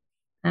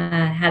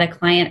 Had a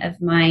client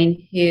of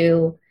mine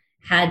who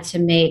had to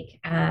make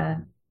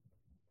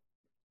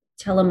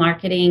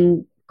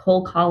telemarketing,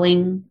 cold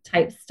calling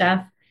type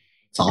stuff.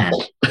 It's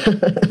awful.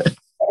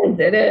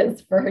 It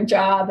is for her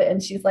job.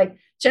 And she's like,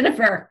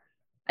 Jennifer,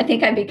 I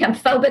think I become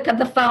phobic of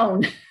the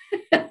phone.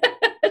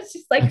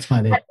 She's like, That's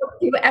funny. I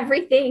do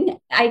everything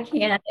I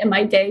can in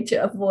my day to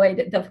avoid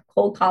the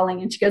cold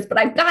calling. And she goes, but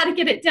I've got to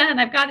get it done.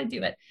 I've got to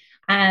do it.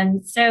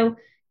 So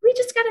we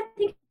just got to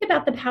think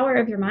about the power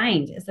of your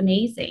mind. It's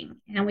amazing.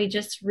 And we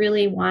just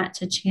really want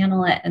to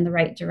channel it in the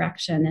right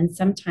direction. And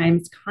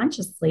sometimes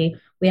consciously,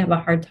 we have a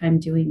hard time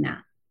doing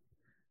that.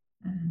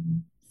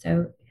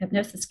 So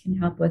hypnosis can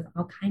help with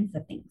all kinds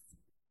of things.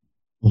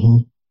 Mm-hmm.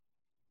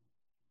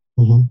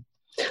 Mm-hmm.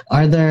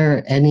 Are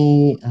there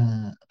any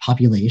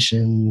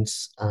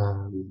populations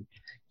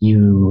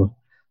you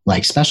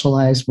like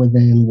specialize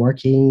within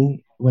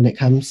working when it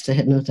comes to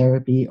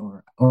hypnotherapy,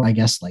 or I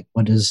guess like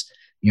what does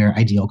your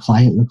ideal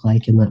client look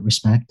like in that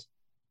respect?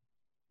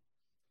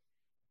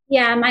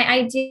 Yeah, my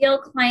ideal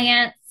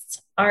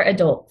clients are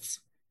adults,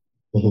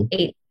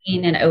 18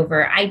 and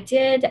over.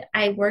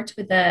 I worked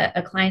with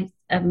a client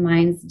of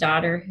mine's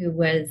daughter who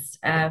was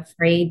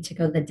afraid to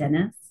go to the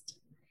dentist,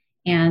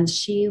 and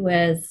she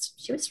was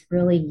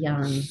really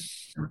young,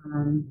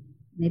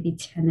 maybe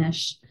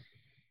 10ish.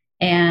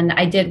 And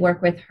I did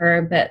work with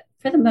her, but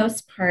for the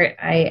most part,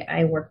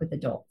 I work with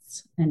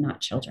adults and not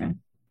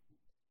children.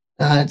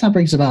 That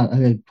brings about a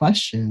good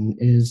question.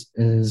 Is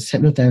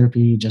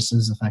hypnotherapy just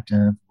as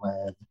effective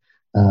with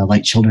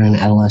like children and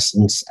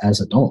adolescents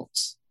as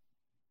adults?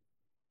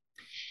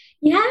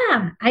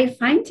 Yeah, I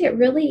find it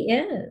really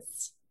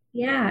is.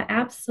 Yeah,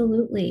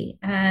 absolutely.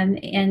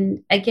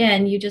 And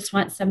again, you just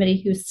want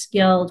somebody who's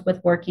skilled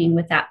with working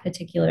with that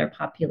particular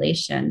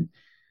population.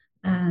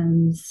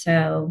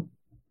 So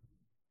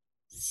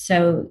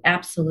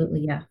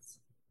absolutely, yes.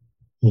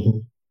 Mm-hmm.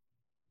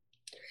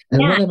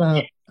 And Yeah. what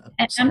about,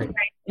 I'm sorry to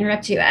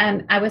interrupt you.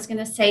 I was going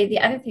to say the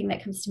other thing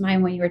that comes to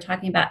mind when you were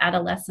talking about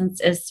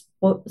adolescence is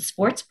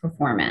sports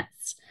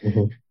performance.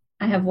 Mm-hmm.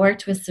 I have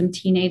worked with some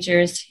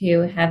teenagers who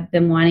have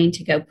been wanting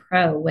to go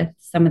pro with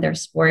some of their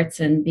sports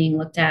and being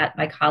looked at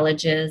by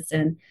colleges.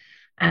 And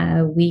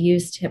we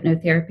used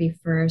hypnotherapy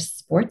for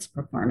sports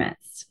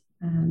performance.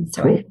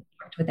 So cool. I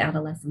worked with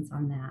adolescents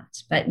on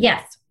that. But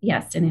yes,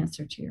 in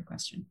answer to your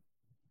question.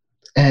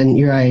 And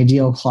your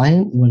ideal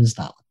client, what does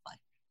that look like?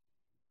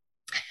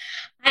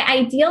 My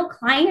ideal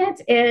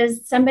client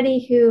is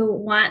somebody who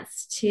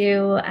wants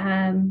to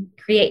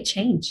create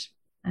change.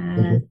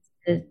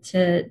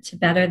 To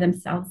better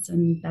themselves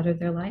and better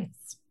their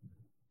lives.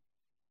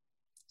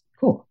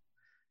 Cool.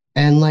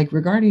 And like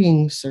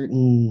regarding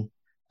certain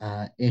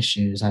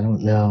issues, I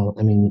don't know.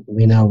 I mean,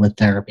 we know with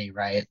therapy,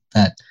 right,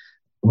 that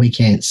we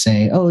can't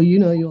say, oh,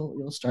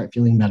 you'll start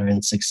feeling better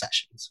in 6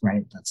 sessions,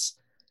 right?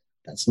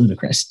 That's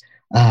ludicrous.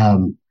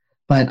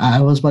 But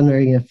I was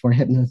wondering if for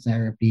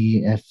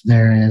hypnotherapy, if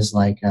there is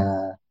like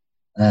a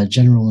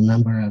general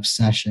number of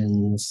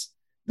sessions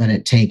that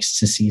it takes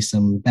to see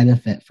some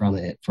benefit from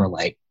it for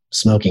like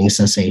smoking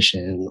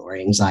cessation or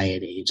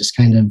anxiety, just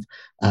kind of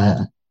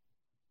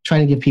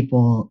trying to give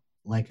people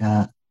like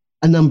a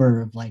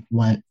number of like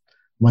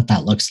what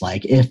that looks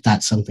like, if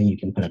that's something you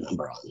can put a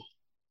number on.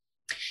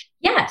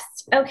 Yes.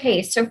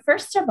 Okay. So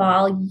first of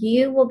all,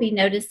 you will be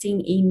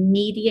noticing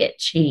immediate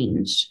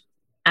change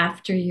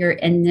after your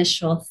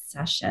initial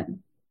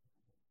session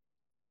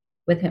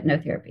with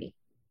hypnotherapy.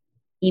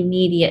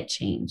 immediate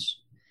change.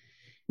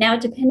 Now,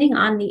 depending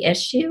on the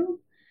issue,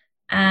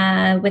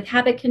 with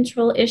habit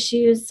control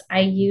issues, I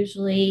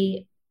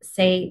usually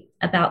say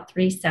about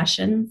 3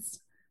 sessions.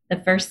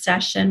 The first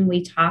session,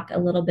 we talk a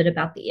little bit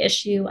about the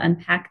issue,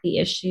 unpack the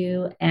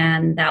issue,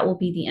 and that will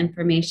be the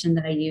information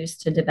that I use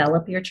to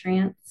develop your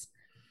trance.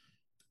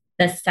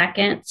 The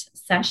second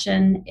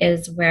session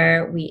is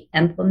where we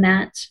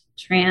implement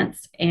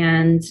trance,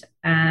 and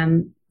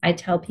I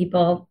tell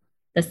people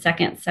the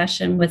second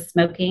session with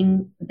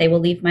smoking, they will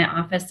leave my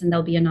office and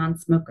they'll be a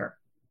non-smoker.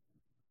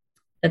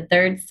 The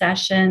third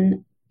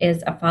session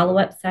is a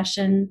follow-up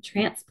session.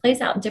 Trance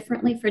plays out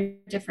differently for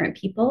different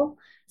people.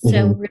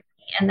 So really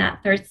in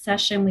that third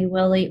session, we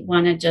really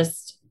want to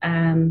just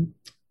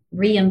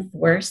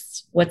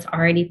reinforce what's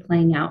already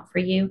playing out for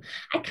you.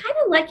 I kind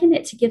of liken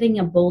it to getting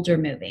a boulder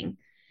moving.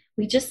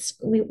 We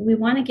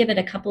want to give it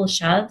a couple of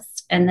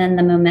shoves, and then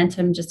the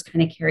momentum just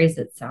kind of carries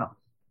itself.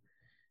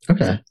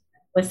 Okay. So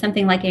with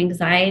something like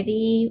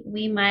anxiety,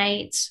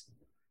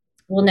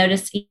 we'll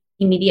notice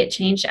immediate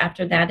change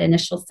after that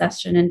initial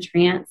session in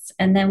trance.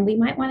 And then we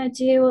might want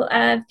to do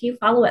a few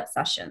follow-up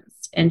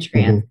sessions in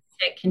trance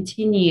to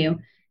continue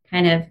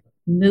kind of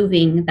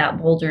moving that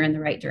boulder in the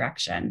right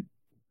direction.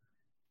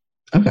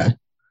 Okay.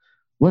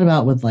 What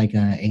about with like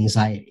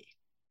anxiety?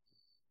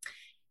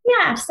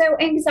 Yeah. So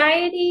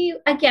anxiety,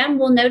 again,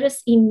 we'll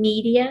notice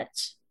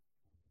immediate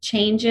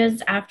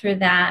changes after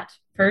that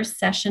first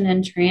session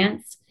in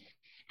trance.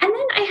 And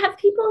then I have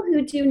people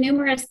who do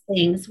numerous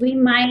things. We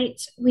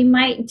might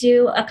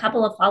do a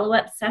couple of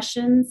follow-up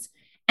sessions,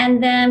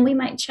 and then we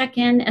might check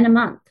in a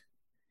month.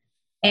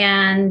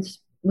 And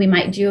we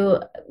might do,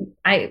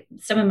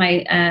 some of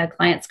my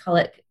clients call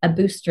it a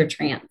booster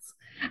trance.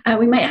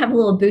 We might have a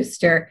little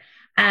booster.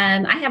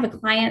 I have a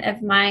client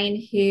of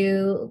mine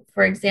who,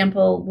 for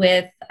example,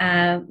 with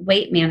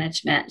weight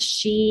management,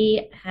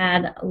 she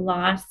had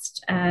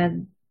lost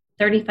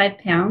 35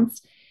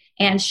 pounds.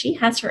 And she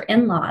has her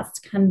in-laws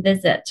come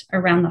visit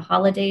around the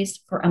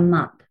holidays for a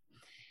month.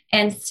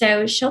 And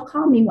so she'll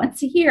call me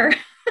once a year.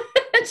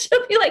 And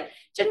she'll be like,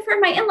 Jennifer,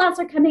 my in-laws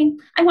are coming.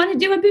 I want to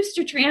do a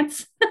booster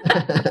trance.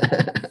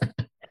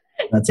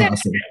 That's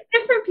awesome.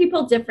 Different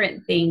people,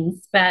 different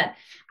things. But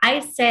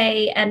I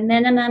say a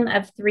minimum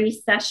of 3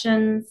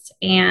 sessions.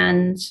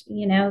 And,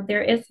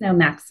 there is no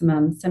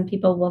maximum. Some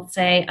people will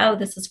say, oh,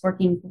 this is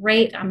working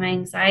great on my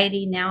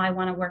anxiety. Now I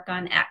want to work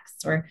on X.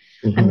 Or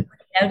I'm really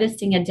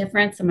noticing a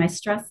difference in my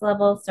stress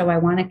level, so I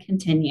want to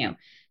continue.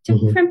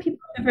 Different people,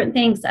 different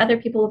things. Other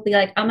people will be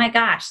like, oh my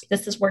gosh,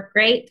 this has worked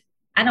great.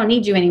 I don't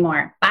need you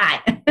anymore. Bye.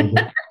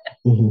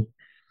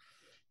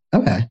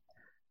 Okay.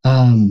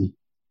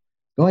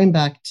 Going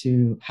back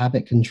to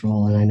habit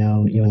control, and I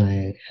know you and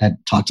I had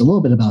talked a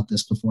little bit about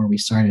this before we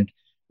started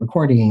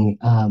recording.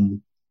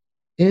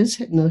 Is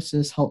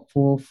hypnosis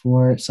helpful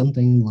for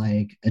something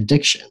like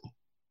addiction?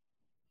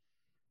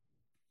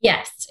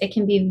 Yes, it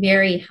can be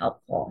very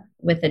helpful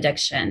with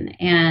addiction.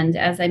 And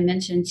as I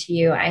mentioned to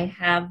you, I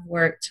have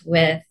worked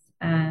with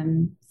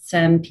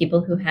some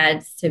people who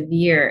had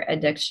severe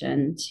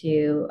addiction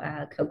to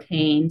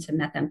cocaine, to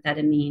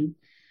methamphetamine.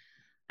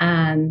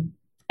 And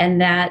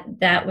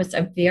that was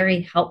a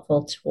very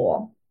helpful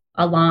tool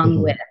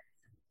along with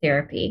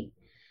therapy.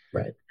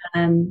 Right.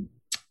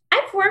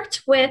 I've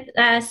worked with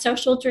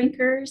social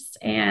drinkers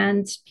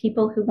and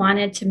people who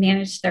wanted to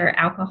manage their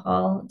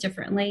alcohol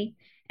differently.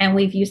 And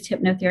we've used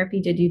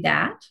hypnotherapy to do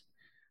that.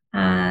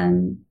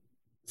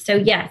 So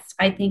yes,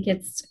 I think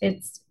it's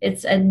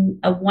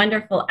a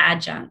wonderful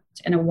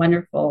adjunct and a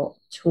wonderful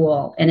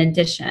tool in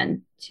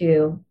addition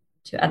to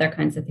other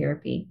kinds of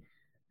therapy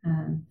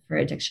for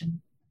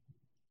addiction.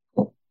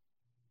 Cool.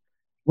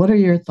 What are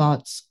your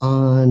thoughts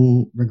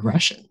on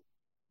regression?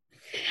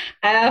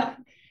 Yeah,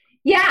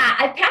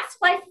 a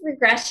past life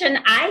regression.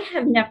 I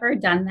have never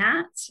done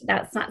that.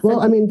 That's not.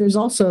 Well, I mean, there's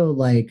also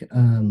like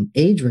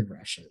age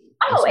regression.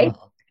 Oh, as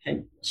well.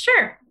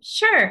 Sure.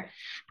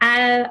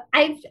 I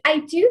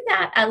do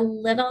that a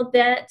little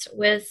bit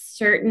with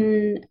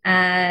certain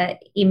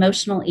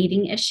emotional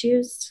eating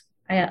issues.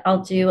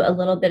 I'll do a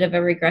little bit of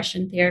a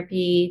regression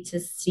therapy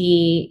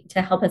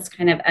to help us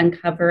kind of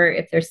uncover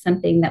if there's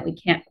something that we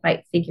can't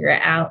quite figure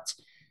out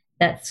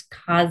that's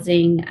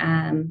causing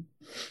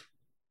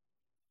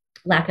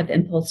lack of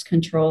impulse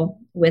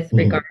control with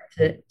regard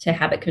to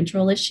habit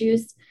control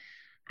issues.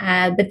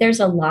 But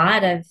there's a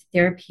lot of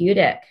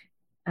therapeutic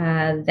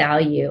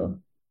value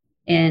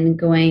in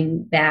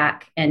going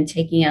back and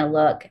taking a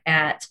look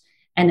at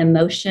an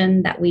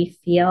emotion that we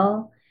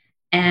feel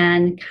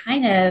and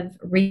kind of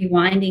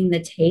rewinding the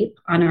tape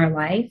on our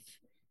life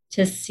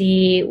to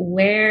see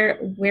where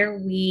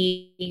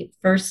we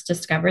first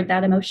discovered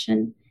that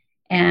emotion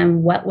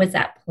and what was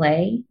at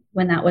play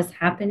when that was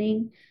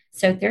happening.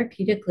 So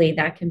therapeutically,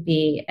 that can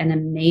be an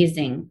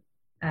amazing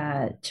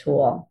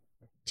tool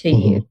to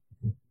use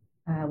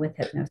with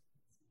hypnosis.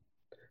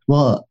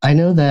 Well, I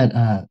know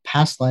that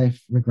past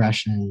life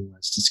regression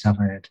was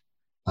discovered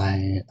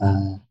by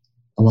a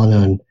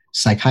well-known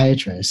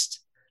psychiatrist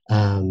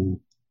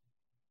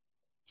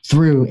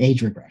through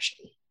age regression.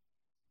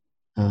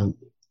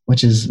 What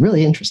which is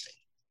really interesting.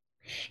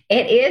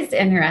 It is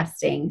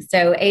interesting.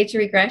 So age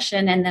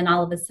regression, and then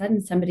all of a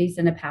sudden somebody's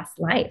in a past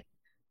life.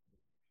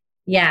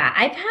 Yeah,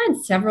 I've had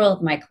several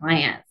of my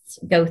clients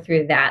go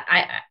through that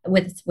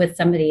with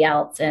somebody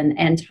else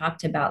and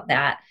talked about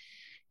that.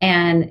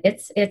 And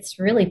it's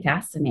really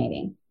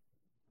fascinating.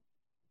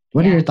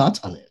 What are your thoughts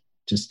on it?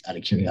 Just out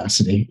of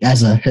curiosity,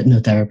 as a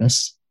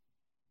hypnotherapist.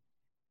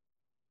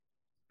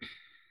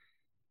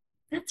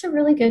 That's a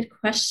really good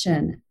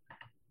question.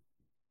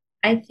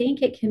 I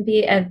think it can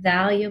be a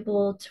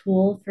valuable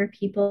tool for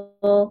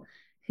people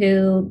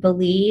who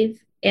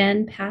believe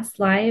in past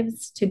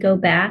lives to go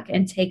back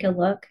and take a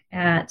look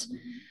at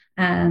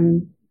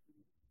um,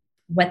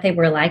 what they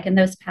were like in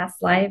those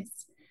past lives.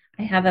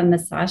 I have a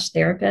massage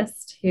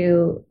therapist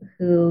who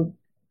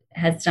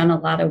has done a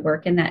lot of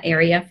work in that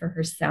area for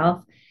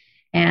herself,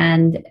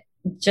 and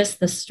just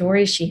the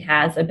story she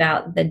has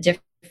about the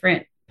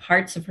different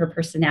parts of her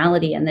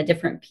personality and the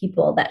different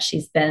people that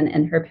she's been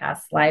in her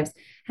past lives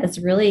has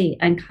really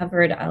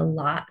uncovered a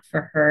lot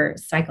for her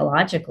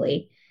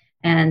psychologically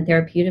and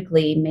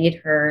therapeutically, made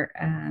her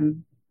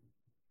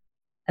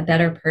a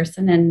better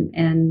person,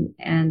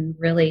 and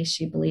really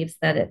she believes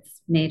that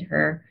it's made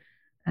her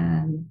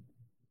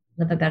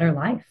live a better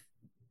life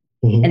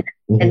in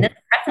this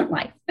present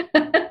life.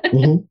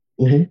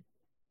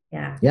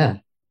 Yeah.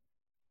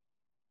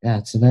 Yeah,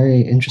 it's a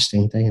very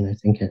interesting thing, and I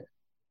think it,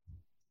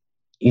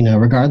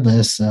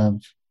 regardless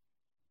of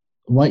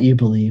what you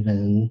believe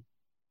in,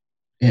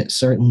 it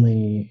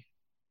certainly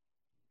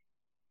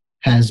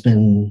has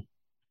been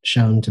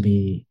shown to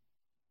be,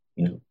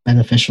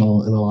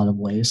 beneficial in a lot of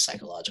ways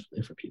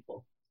psychologically for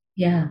people.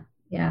 Yeah,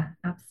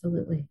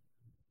 absolutely.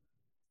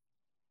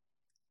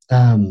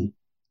 And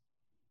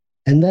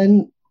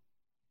then,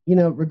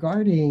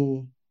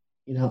 regarding,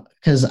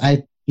 because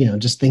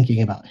just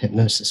thinking about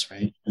hypnosis,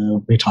 right?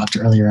 We talked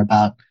earlier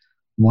about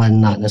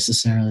one not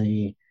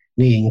necessarily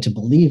needing to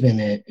believe in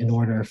it in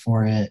order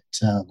for it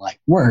to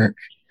work.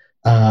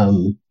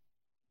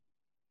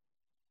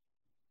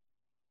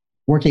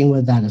 Working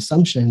with that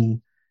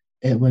assumption,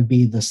 it would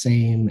be the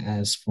same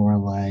as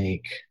for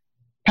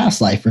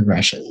past life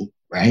regression,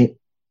 right?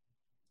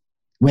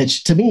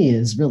 Which to me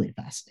is really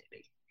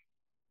fascinating.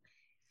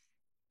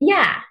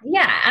 Yeah,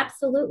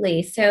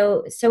 absolutely.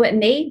 So it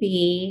may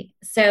be,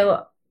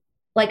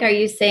 are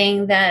you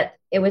saying that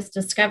it was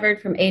discovered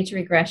from age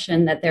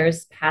regression that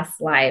there's past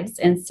lives?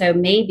 And so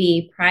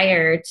maybe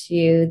prior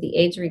to the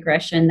age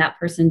regression, that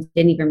person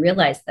didn't even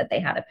realize that they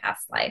had a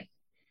past life.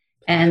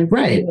 And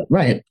right.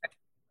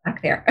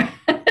 Back there.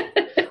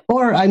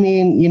 Or, I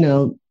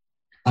mean,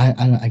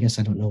 I guess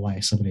I don't know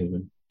why somebody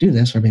would do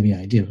this, or maybe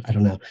I do. I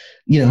don't know.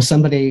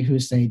 Somebody who,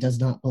 say, does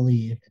not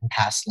believe in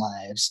past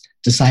lives,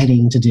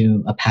 deciding to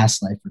do a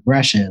past life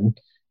regression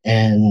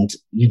and,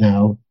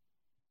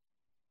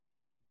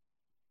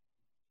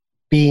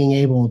 being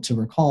able to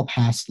recall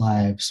past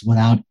lives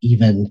without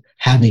even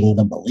having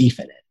the belief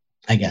in it,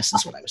 I guess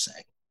is what I'm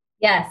saying.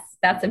 Yes,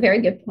 that's a very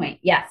good point.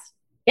 Yes.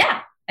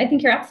 Yeah, I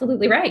think you're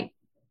absolutely right.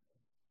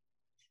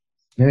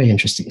 Very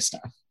interesting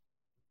stuff.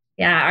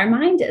 Yeah, our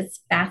mind is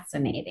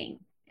fascinating.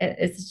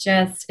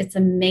 It's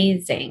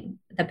amazing,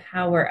 the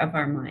power of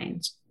our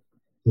mind.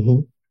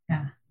 Mm-hmm.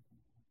 Yeah.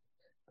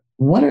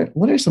 What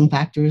are some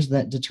factors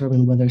that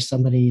determine whether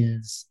somebody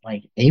is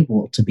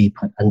able to be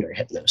put under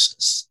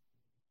hypnosis?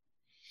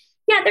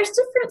 Yeah, there's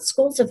different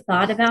schools of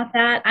thought about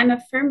that. I'm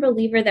a firm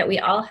believer that we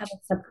all have a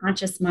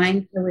subconscious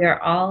mind, so we are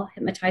all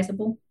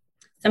hypnotizable.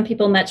 Some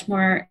people much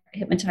more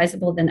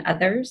hypnotizable than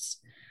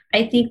others.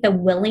 I think the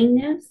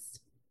willingness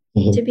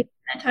to be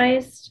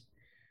hypnotized,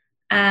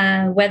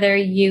 whether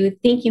you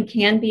think you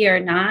can be or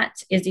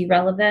not, is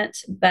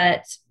irrelevant.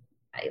 But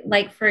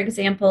for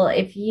example,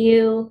 if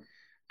you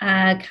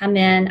come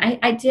in,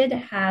 I did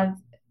have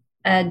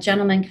a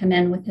gentleman come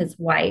in with his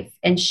wife,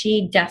 and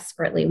she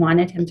desperately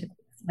wanted him to quit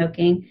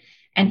smoking,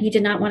 and he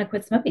did not want to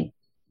quit smoking.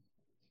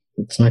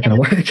 It's not going to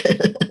work.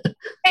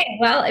 Okay,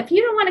 well, if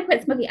you don't want to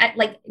quit smoking,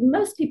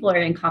 most people are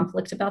in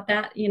conflict about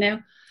that,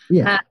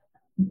 Yeah.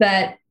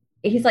 But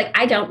he's like,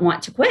 I don't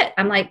want to quit.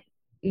 I'm like,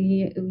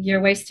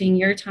 you're wasting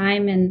your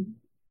time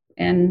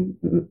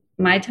and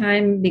my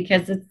time,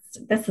 because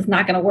this is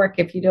not going to work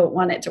if you don't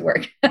want it to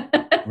work.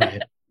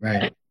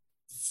 Right.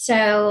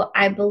 So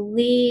I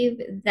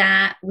believe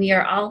that we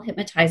are all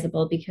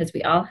hypnotizable because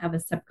we all have a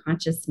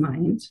subconscious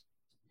mind.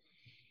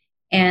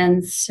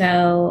 And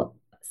so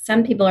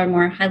some people are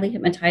more highly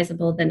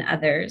hypnotizable than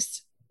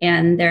others,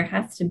 and there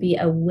has to be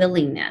a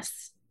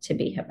willingness to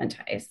be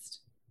hypnotized.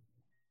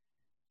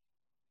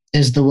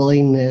 Is the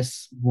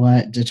willingness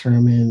what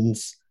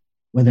determines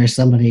whether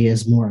somebody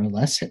is more or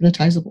less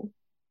hypnotizable?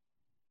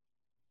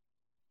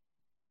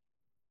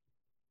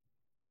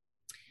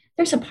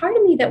 There's a part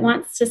of me that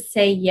wants to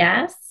say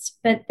yes,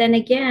 but then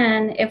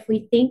again, if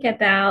we think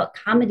about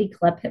comedy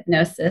club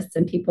hypnosis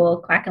and people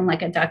quacking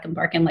like a duck and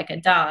barking like a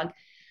dog,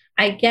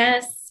 I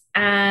guess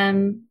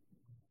there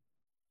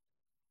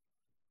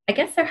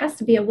has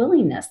to be a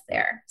willingness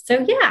there.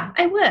 So yeah,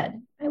 I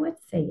would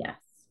say yes.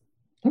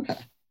 Okay.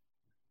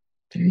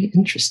 Very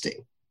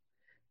interesting.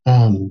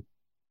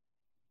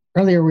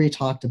 earlier we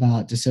talked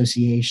about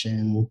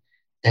dissociation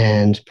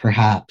and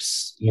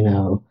perhaps,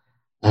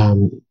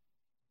 um,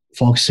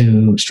 folks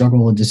who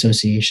struggle with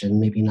dissociation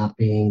maybe not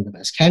being the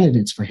best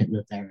candidates for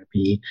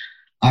hypnotherapy.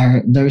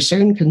 Are there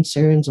certain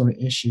concerns or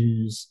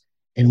issues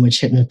in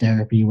which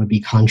hypnotherapy would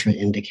be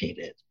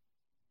contraindicated?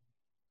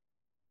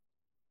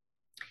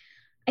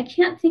 I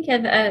can't think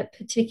of a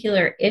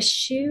particular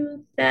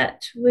issue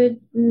that would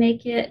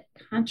make it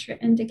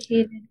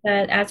contraindicated,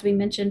 but as we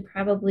mentioned,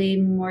 probably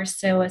more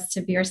so a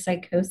severe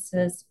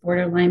psychosis,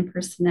 borderline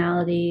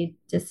personality,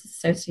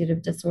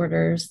 dissociative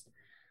disorders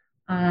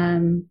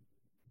um,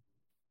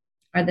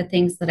 are the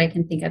things that I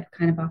can think of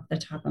kind of off the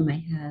top of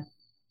my head.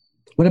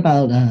 What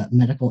about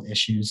medical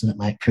issues that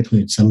might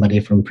preclude somebody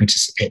from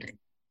participating?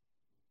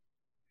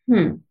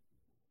 Hmm.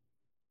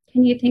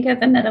 Can you think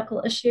of a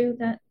medical issue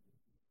that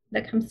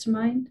comes to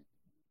mind?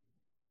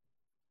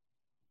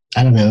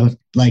 I don't know,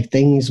 like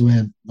things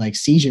with like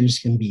seizures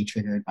can be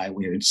triggered by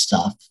weird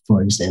stuff,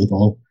 for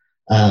example.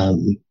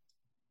 Um,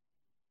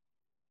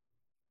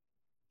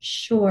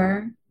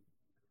 Sure.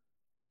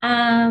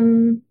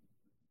 Um,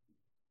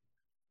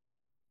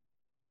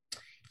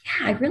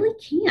 yeah, I really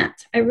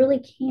can't. I really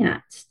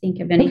can't think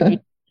of anything. okay, I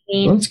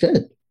well, mean, that's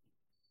good.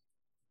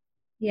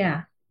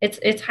 yeah,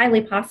 it's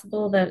highly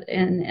possible that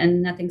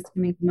and nothing's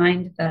coming to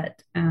mind,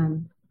 but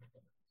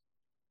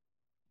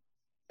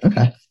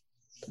Okay.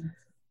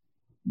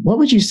 What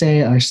would you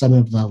say are some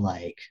of the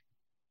like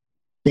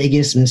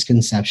biggest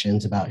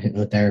misconceptions about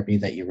hypnotherapy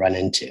that you run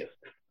into?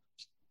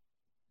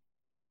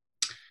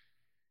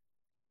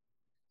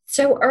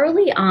 so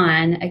early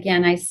on,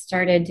 again, I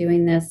started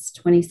doing this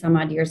 20 some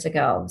odd years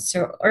ago.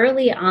 So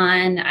early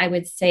on, I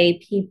would say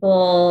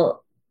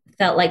people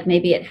felt like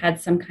maybe it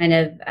had some kind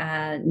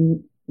of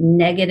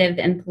negative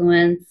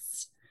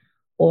influence,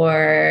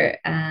 or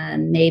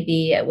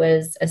maybe it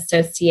was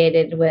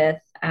associated with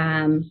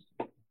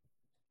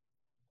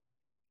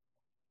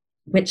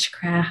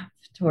witchcraft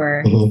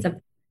or Mhm.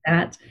 something like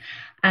that.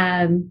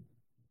 Um,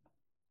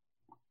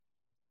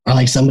 Or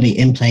like somebody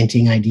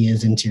implanting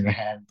ideas into your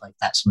head, like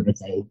that sort of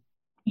thing.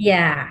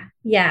 yeah,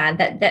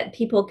 that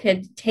people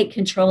could take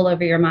control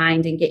over your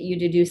mind and get you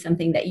to do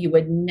something that you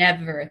would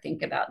never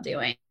think about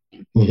doing.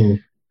 Hmm.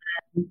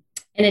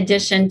 In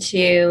addition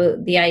to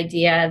the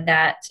idea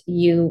that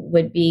you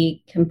would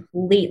be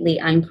completely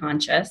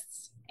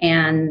unconscious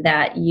and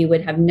that you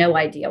would have no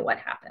idea what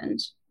happened.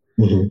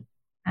 Hmm.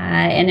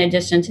 In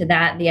addition to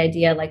that, the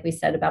idea, like we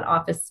said, about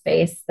office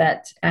space,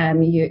 that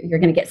you're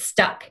going to get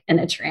stuck in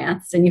a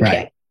trance and you can't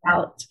Right. get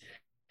out.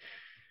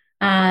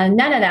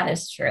 None of that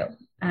is true.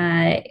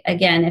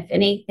 Again, if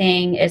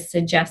anything is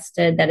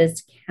suggested that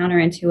is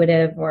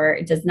counterintuitive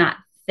or does not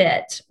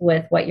fit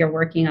with what you're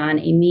working on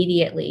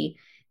immediately,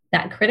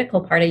 that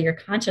critical part of your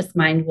conscious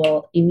mind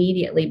will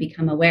immediately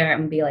become aware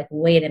and be like,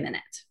 wait a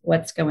minute,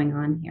 what's going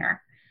on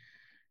here?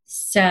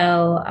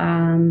 So,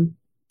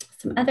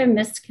 some other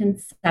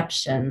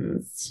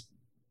misconceptions.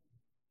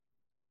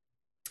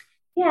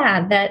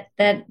 Yeah, that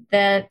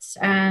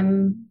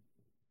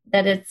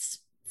it's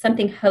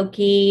something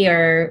hokey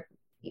or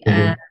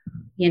uh,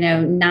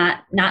 Hmm.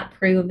 not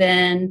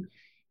proven,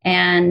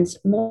 and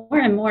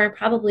more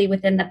probably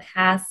within the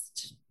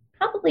past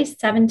probably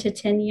 7 to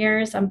 10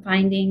 years, I'm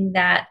finding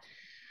that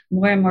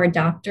more and more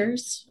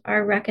doctors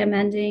are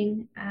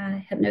recommending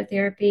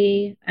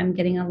hypnotherapy. I'm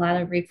getting a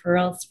lot of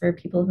referrals for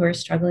people who are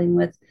struggling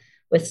with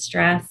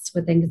stress,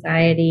 with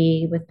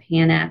anxiety, with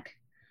panic,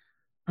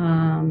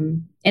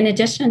 in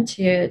addition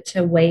to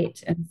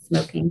weight and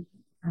smoking.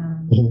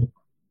 Um, Hmm.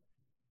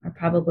 are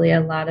probably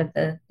a lot of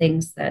the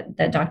things that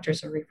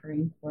doctors are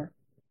referring for.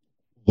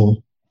 Hmm.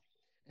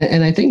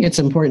 And I think it's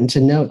important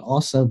to note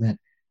also that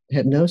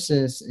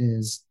hypnosis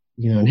is,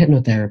 and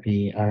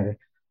hypnotherapy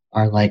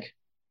are like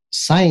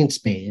science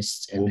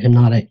based, and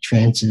hypnotic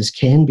trances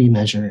can be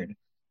measured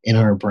in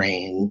our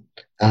brain.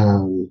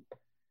 Um,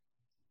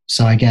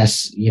 so I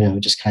guess,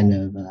 just kind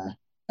of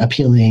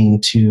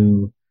appealing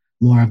to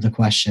more of the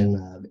question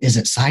of is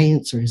it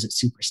science or is it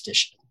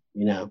superstition?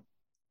 You know?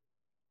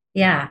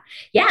 Yeah,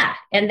 yeah,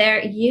 and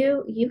there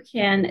you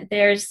can.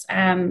 There's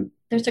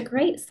a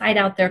great site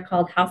out there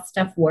called How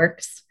Stuff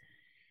Works,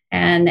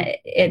 and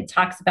it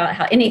talks about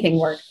how anything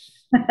works,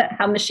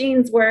 how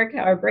machines work,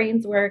 how our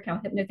brains work, how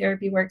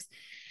hypnotherapy works.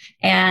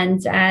 And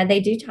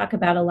they do talk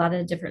about a lot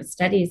of different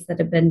studies that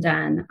have been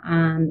done,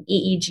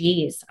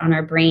 EEGs on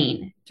our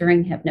brain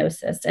during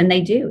hypnosis. And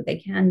they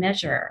can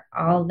measure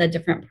all the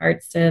different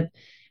parts of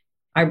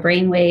our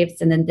brain waves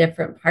and then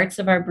different parts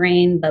of our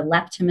brain, the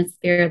left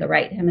hemisphere, the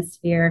right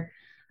hemisphere.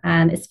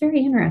 It's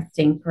very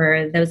interesting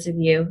for those of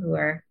you who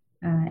are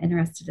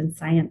interested in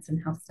science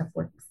and how stuff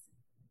works.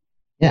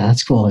 Yeah,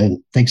 that's cool.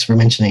 And thanks for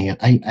mentioning it.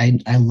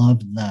 I love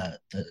the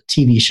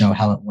TV show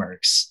How It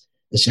Works.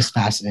 It's just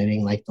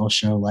fascinating. Like they'll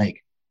show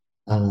like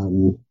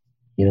um,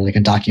 like a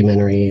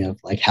documentary of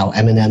like how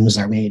M&Ms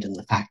are made in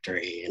the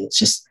factory, and it's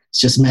just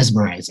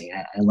mesmerizing.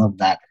 I love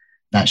that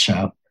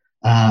show.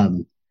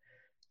 Um,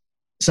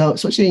 so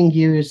switching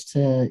gears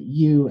to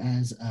you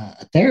as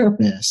a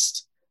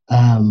therapist,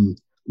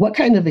 What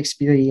kind of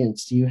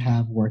experience do you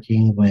have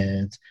working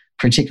with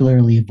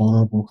particularly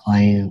vulnerable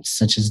clients,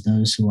 such as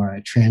those who are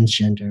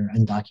transgender,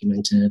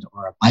 undocumented,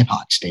 or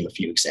BIPOC, to name a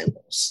few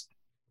examples?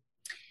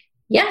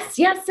 Yes,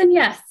 yes, and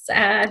yes.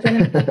 I've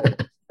been in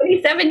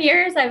 27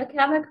 years. I've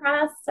come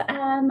across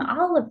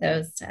all of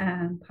those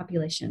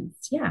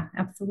populations. Yeah,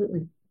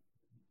 absolutely.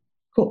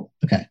 Cool.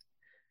 Okay.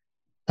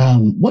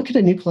 What could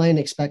a new client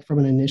expect from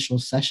an initial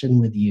session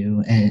with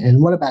you?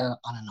 And what about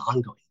on an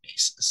ongoing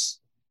basis?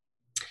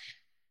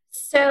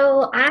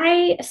 So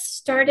I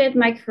started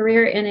my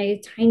career in a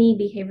tiny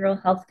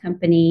behavioral health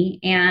company,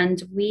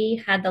 and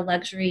we had the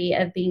luxury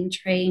of being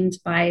trained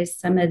by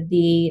some of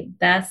the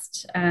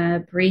best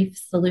brief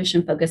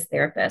solution focused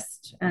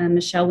therapists,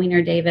 Michelle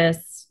Weiner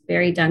Davis,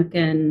 Barry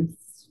Duncan,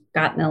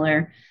 Scott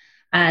Miller.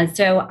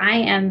 So I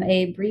am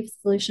a brief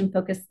solution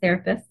focused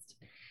therapist.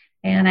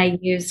 And I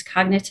use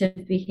cognitive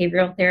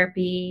behavioral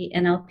therapy,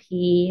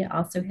 NLP,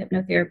 also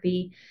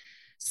hypnotherapy.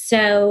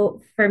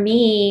 So for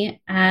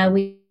me,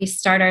 we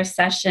start our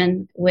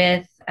session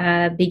with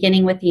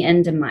beginning with the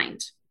end in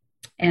mind.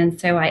 And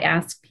so I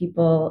ask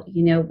people,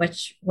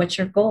 what's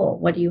your goal?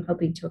 What are you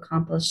hoping to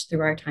accomplish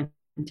through our time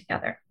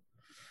together?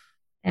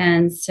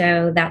 And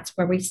so that's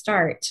where we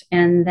start.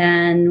 And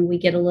then we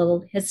get a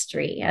little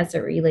history as it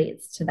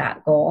relates to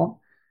that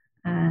goal,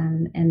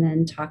 and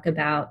then talk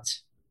about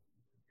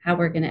how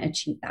we're going to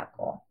achieve that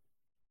goal.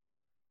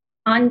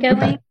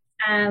 Ongoing,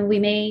 we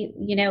may,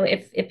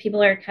 if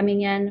people are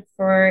coming in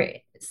for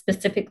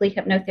specifically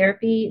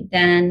hypnotherapy,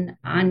 then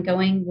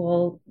ongoing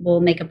we'll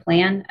make a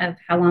plan of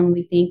how long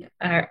we think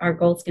our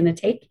goal is going to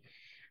take.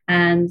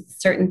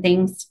 Certain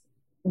things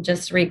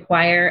just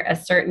require a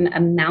certain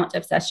amount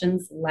of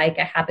sessions, like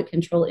a habit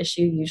control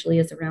issue usually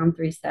is around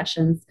 3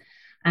 sessions.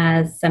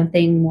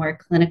 Something more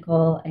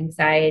clinical,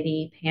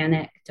 anxiety,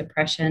 panic,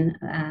 depression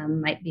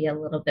might be a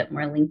little bit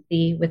more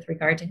lengthy with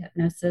regard to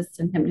hypnosis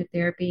and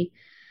hypnotherapy.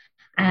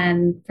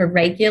 For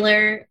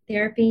regular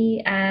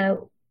therapy,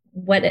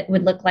 what it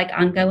would look like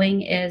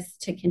ongoing is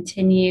to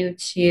continue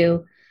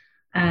to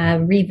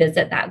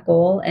revisit that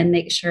goal and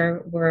make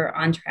sure we're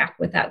on track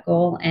with that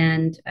goal.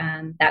 And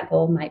that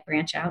goal might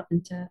branch out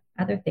into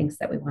other things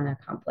that we want to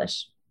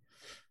accomplish.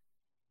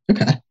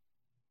 Okay.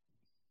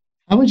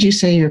 How would you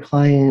say your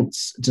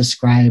clients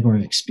describe or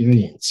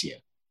experience you?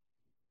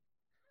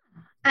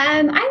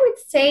 I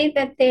would say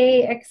that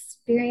they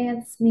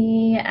experience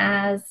me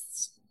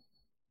as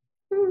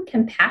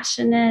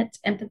compassionate,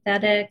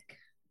 empathetic,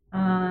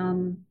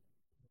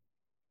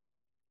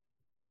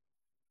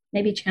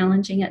 maybe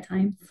challenging at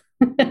times.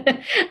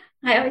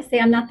 I always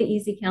say I'm not the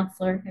easy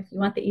counselor. If you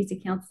want the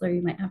easy counselor,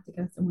 you might have to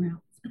go somewhere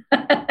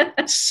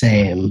else.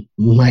 Same.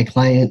 My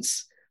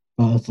clients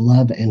both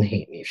love and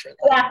hate me for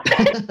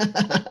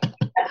that.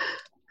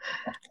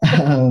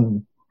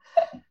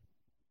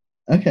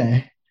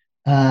 Okay.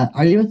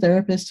 Are you a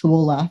therapist who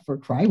will laugh or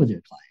cry with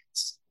your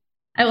clients?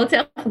 I will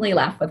definitely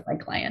laugh with my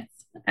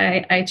clients.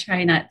 I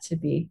try not to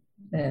be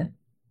the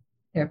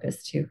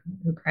therapist who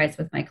cries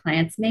with my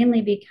clients,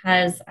 mainly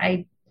because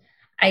I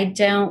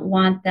don't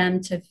want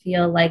them to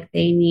feel like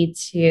they need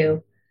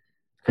to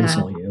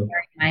console you.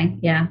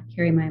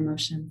 Carry my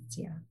emotions.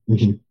 Yeah.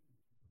 Mm-hmm.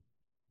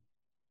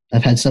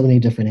 I've had so many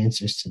different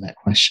answers to that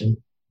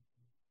question.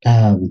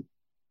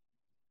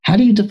 How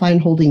do you define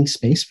holding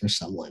space for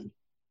someone?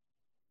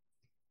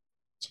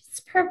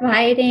 Just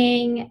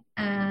providing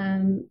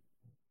an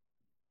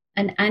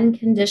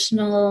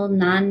unconditional,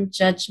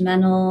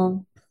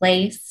 non-judgmental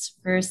place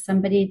for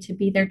somebody to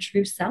be their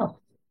true self.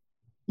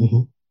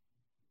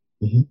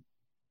 Mm-hmm. Mm-hmm.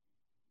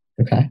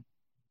 Okay.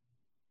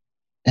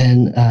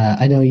 And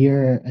I know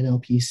you're an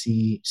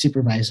LPC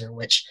supervisor,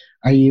 which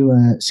are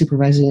you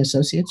supervising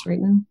associates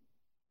right now?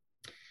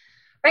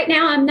 Right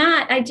now, I'm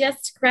not. I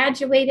just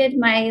graduated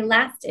my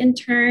last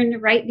intern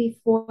right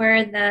before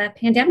the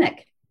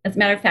pandemic. As a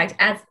matter of fact,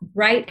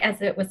 right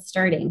as it was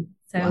starting.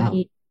 So wow.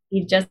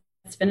 he just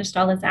finished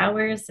all his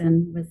hours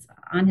and was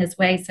on his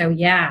way. So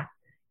yeah,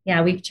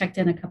 we've checked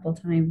in a couple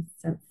times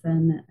since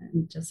then,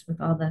 and just with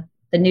all the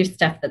new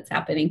stuff that's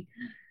happening.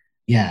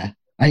 Yeah.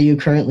 Are you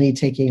currently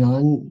taking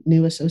on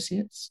new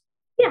associates?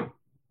 Yeah.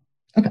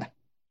 Okay.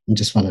 I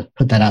just want to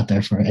put that out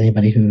there for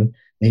anybody who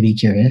may be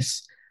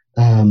curious.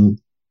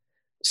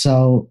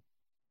 So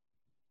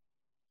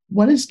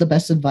what is the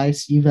best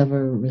advice you've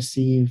ever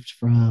received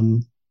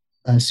from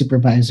a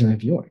supervisor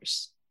of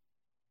yours?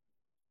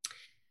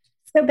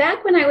 So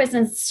back when I was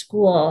in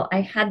school, I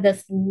had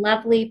this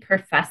lovely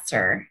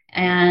professor,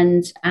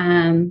 and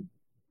I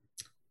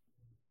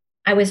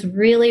was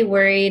really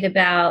worried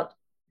about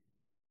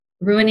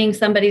ruining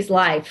somebody's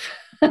life.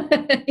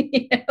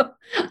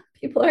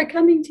 People are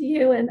coming to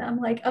you, and I'm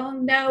like, oh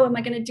no, am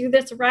I going to do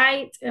this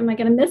right? Am I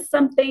going to miss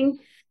something?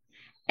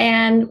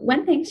 And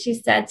one thing she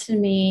said to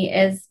me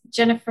is,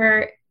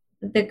 Jennifer,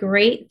 the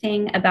great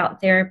thing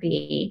about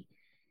therapy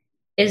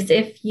is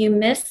if you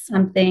miss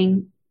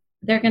something,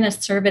 they're going to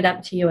serve it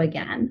up to you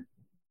again.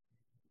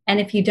 And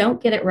if you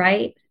don't get it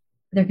right,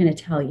 they're going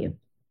to tell you.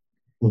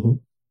 Mm-hmm.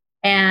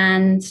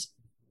 And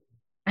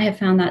I have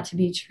found that to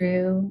be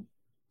true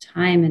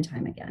time and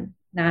time again.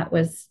 that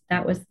was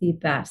the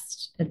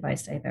best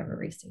advice I've ever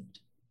received.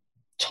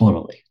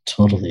 Totally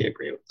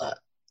agree with that.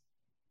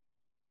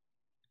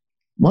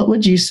 What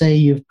would you say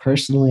you've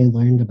personally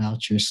learned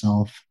about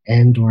yourself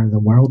and or the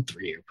world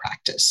through your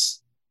practice?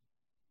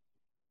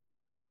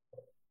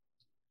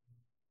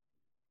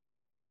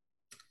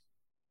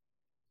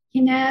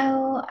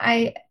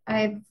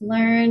 I've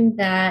learned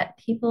that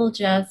people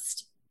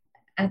just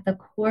at the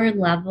core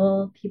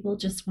level, people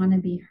just want to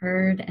be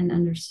heard and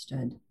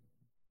understood.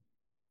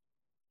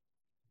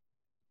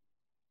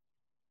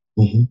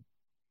 Mm-hmm.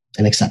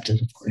 And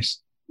accepted, of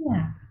course.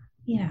 Yeah.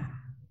 Yeah.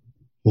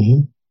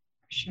 Mm-hmm.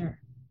 For sure.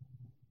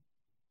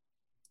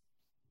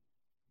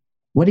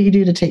 What do you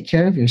do to take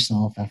care of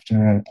yourself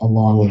after a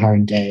long,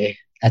 hard day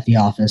at the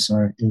office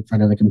or in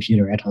front of the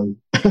computer at home?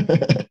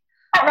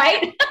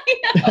 Right?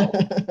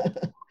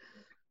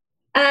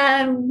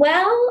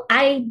 Well,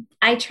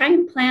 I try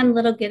and plan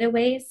little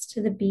getaways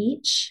to the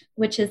beach,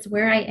 which is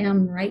where I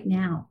am right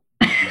now.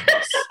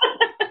 Nice.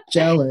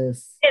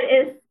 Jealous.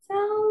 It is so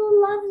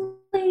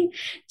lovely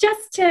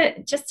just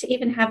to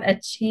even have a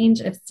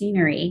change of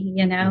scenery,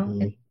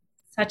 Mm-hmm.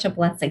 It's such a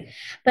blessing.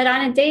 But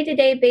on a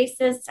day-to-day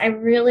basis, I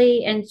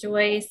really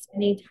enjoy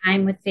spending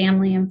time with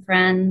family and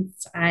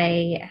friends.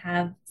 I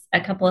have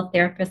a couple of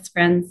therapist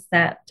friends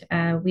that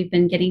we've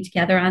been getting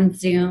together on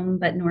Zoom,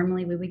 but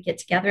normally we would get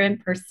together in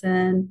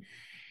person.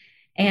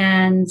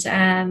 And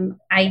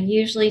I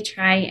usually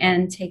try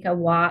and take a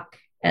walk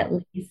at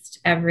least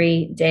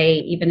every day,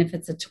 even if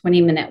it's a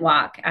 20-minute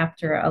walk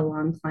after a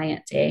long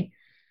client day,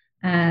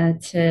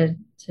 to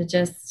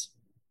just,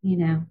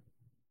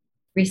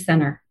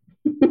 recenter.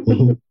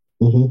 Mm-hmm.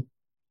 Mm-hmm.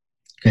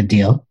 Good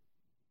deal.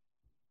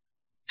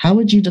 How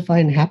would you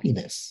define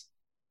happiness?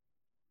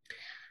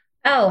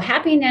 Oh,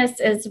 happiness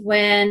is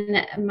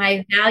when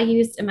my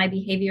values and my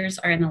behaviors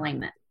are in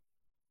alignment.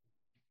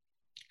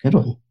 Good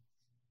one.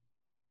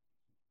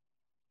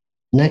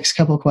 Next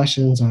couple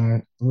questions are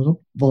a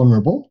little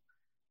vulnerable.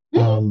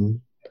 The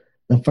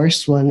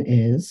first one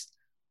is,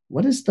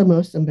 what is the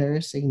most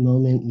embarrassing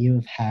moment you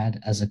have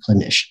had as a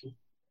clinician?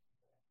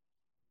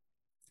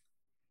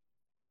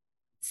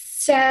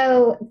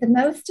 So the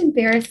most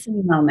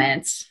embarrassing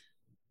moment,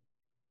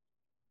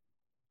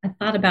 I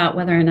thought about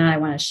whether or not I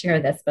want to share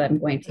this, but I'm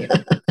going to.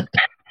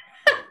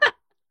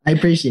 I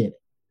appreciate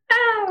it.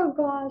 Oh,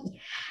 gosh.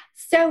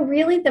 So,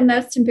 really, the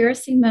most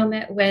embarrassing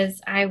moment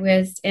was I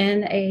was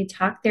in a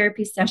talk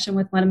therapy session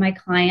with one of my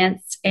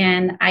clients,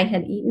 and I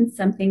had eaten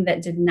something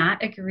that did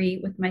not agree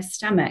with my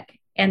stomach.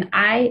 And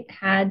I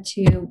had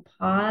to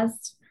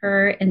pause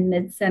her in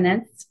mid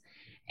sentence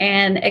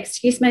and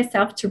excuse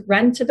myself to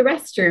run to the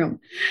restroom.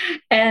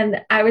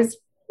 And I was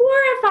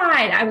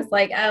horrified. I was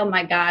like, oh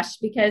my gosh,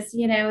 because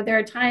there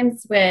are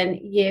times when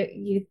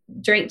you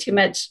drink too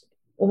much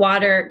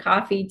water,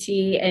 coffee,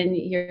 tea, and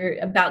you're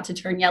about to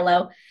turn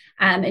yellow.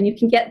 And you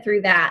can get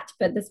through that,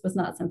 but this was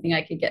not something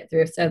I could get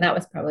through. So that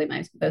was probably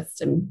my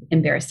most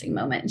embarrassing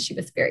moment. And she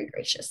was very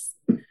gracious.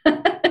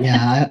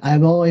 Yeah,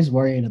 I'm always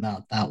worried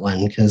about that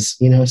one because,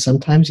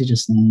 sometimes you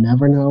just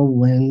never know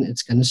when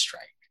it's going to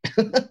strike.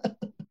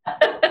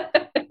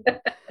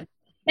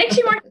 Makes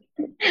you more.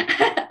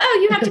 Oh,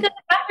 you have to go to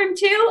the bathroom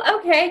too?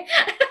 Okay.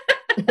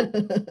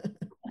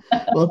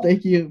 Well,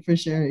 thank you for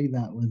sharing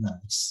that with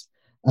us.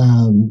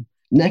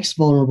 Next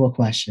vulnerable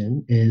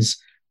question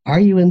is, are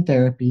you in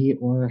therapy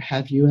or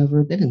have you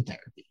ever been in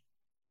therapy?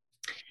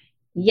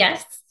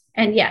 Yes,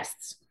 and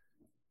yes.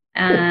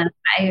 I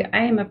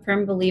am a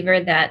firm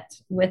believer that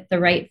with the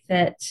right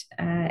fit,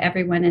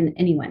 everyone and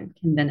anyone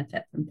can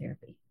benefit from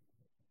therapy.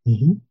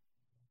 Mm-hmm.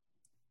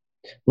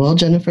 Well,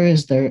 Jennifer,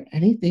 is there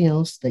anything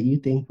else that you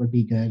think would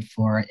be good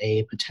for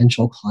a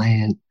potential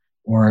client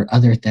or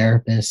other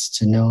therapists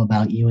to know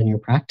about you and your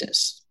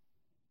practice?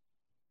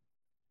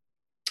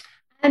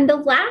 And the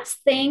last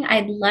thing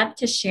I'd love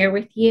to share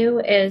with you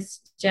is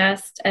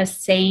just a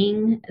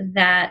saying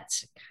that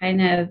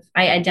kind of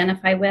I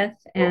identify with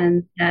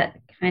and that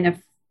kind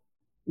of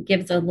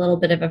gives a little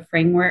bit of a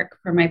framework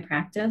for my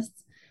practice.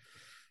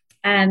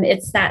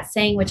 It's that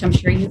saying, which I'm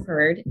sure you've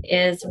heard,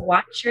 is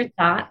watch your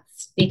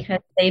thoughts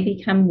because they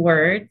become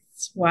words.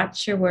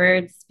 Watch your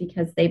words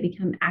because they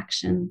become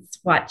actions.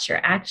 Watch your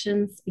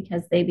actions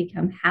because they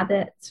become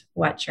habits.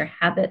 Watch your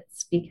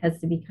habits because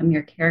they become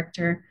your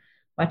character.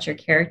 Watch your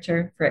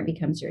character for it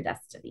becomes your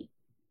destiny.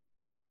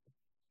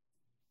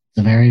 It's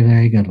a very,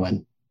 very good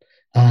one.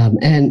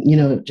 And,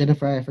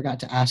 Jennifer, I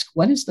forgot to ask,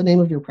 what is the name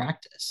of your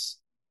practice?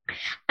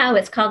 Oh,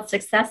 it's called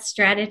Success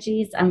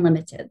Strategies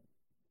Unlimited.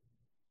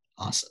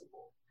 Awesome.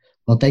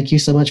 Well, thank you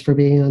so much for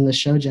being on the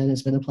show, Jen.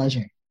 It's been a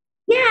pleasure.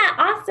 Yeah,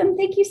 awesome.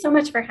 Thank you so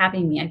much for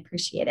having me. I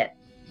appreciate it.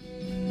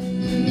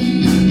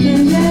 The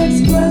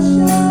next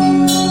question.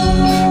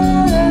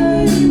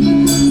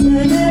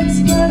 The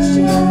next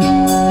question.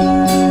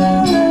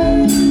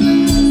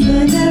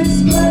 The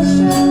next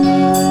question.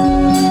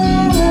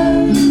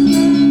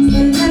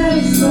 The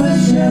next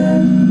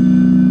question.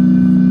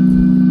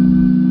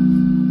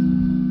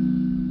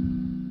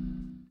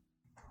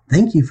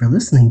 Thank you for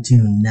listening to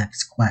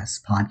Next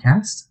Quest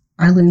podcast.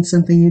 I learned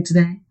something new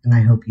today, and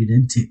I hope you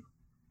did too.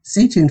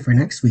 Stay tuned for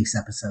next week's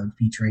episode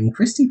featuring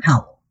Christy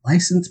Powell,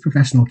 licensed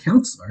professional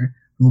counselor,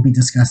 who will be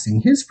discussing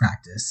his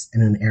practice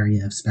in an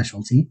area of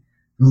specialty,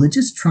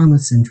 religious trauma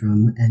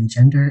syndrome, and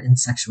gender and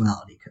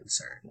sexuality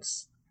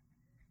concerns.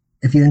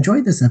 If you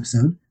enjoyed this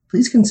episode,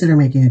 please consider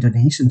making a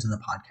donation to the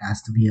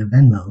podcast via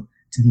Venmo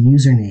to the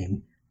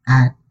username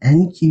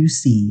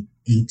 @NQCATX.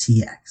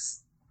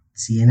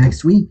 See you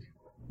next week.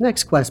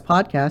 Next Quest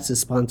Podcast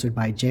is sponsored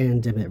by Jan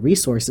Dimmitt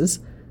Resources.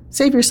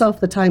 Save yourself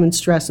the time and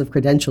stress of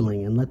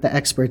credentialing and let the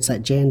experts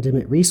at Jan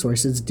Dimmitt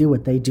Resources do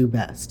what they do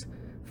best.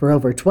 For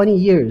over 20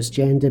 years,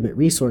 Jan Dimmitt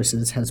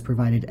Resources has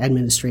provided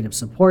administrative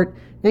support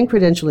and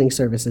credentialing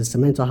services to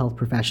mental health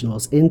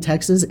professionals in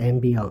Texas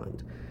and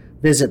beyond.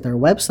 Visit their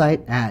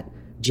website at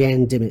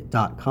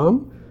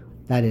jandimmitt.com.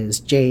 That is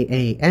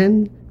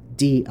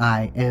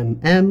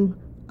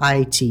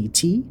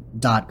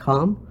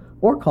JANDIMMITT.com,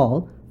 or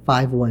call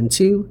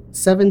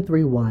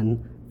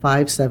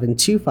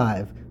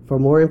 512-731-5725 for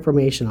more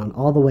information on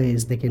all the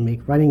ways they can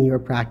make running your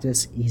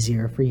practice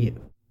easier for you.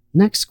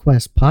 Next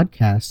Quest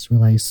Podcasts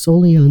relies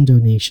solely on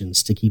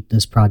donations to keep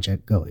this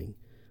project going.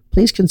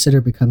 Please consider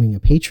becoming a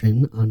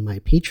patron on my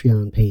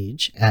Patreon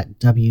page at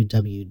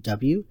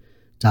www.patreon,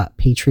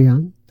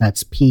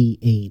 that's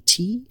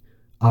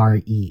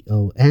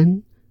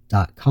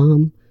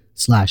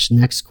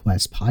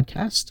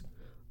patreon.com/nextquestpodcast,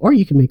 or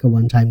you can make a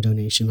one-time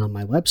donation on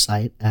my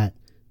website at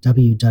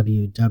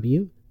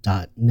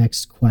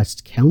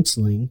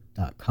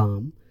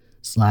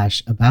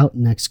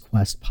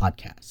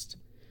www.nextquestcounseling.com/aboutnextquestpodcast.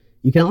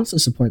 You can also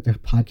support the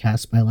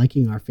podcast by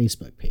liking our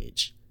Facebook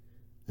page.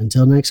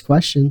 Until next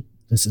question,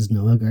 this is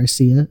Noah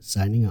Garcia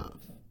signing off.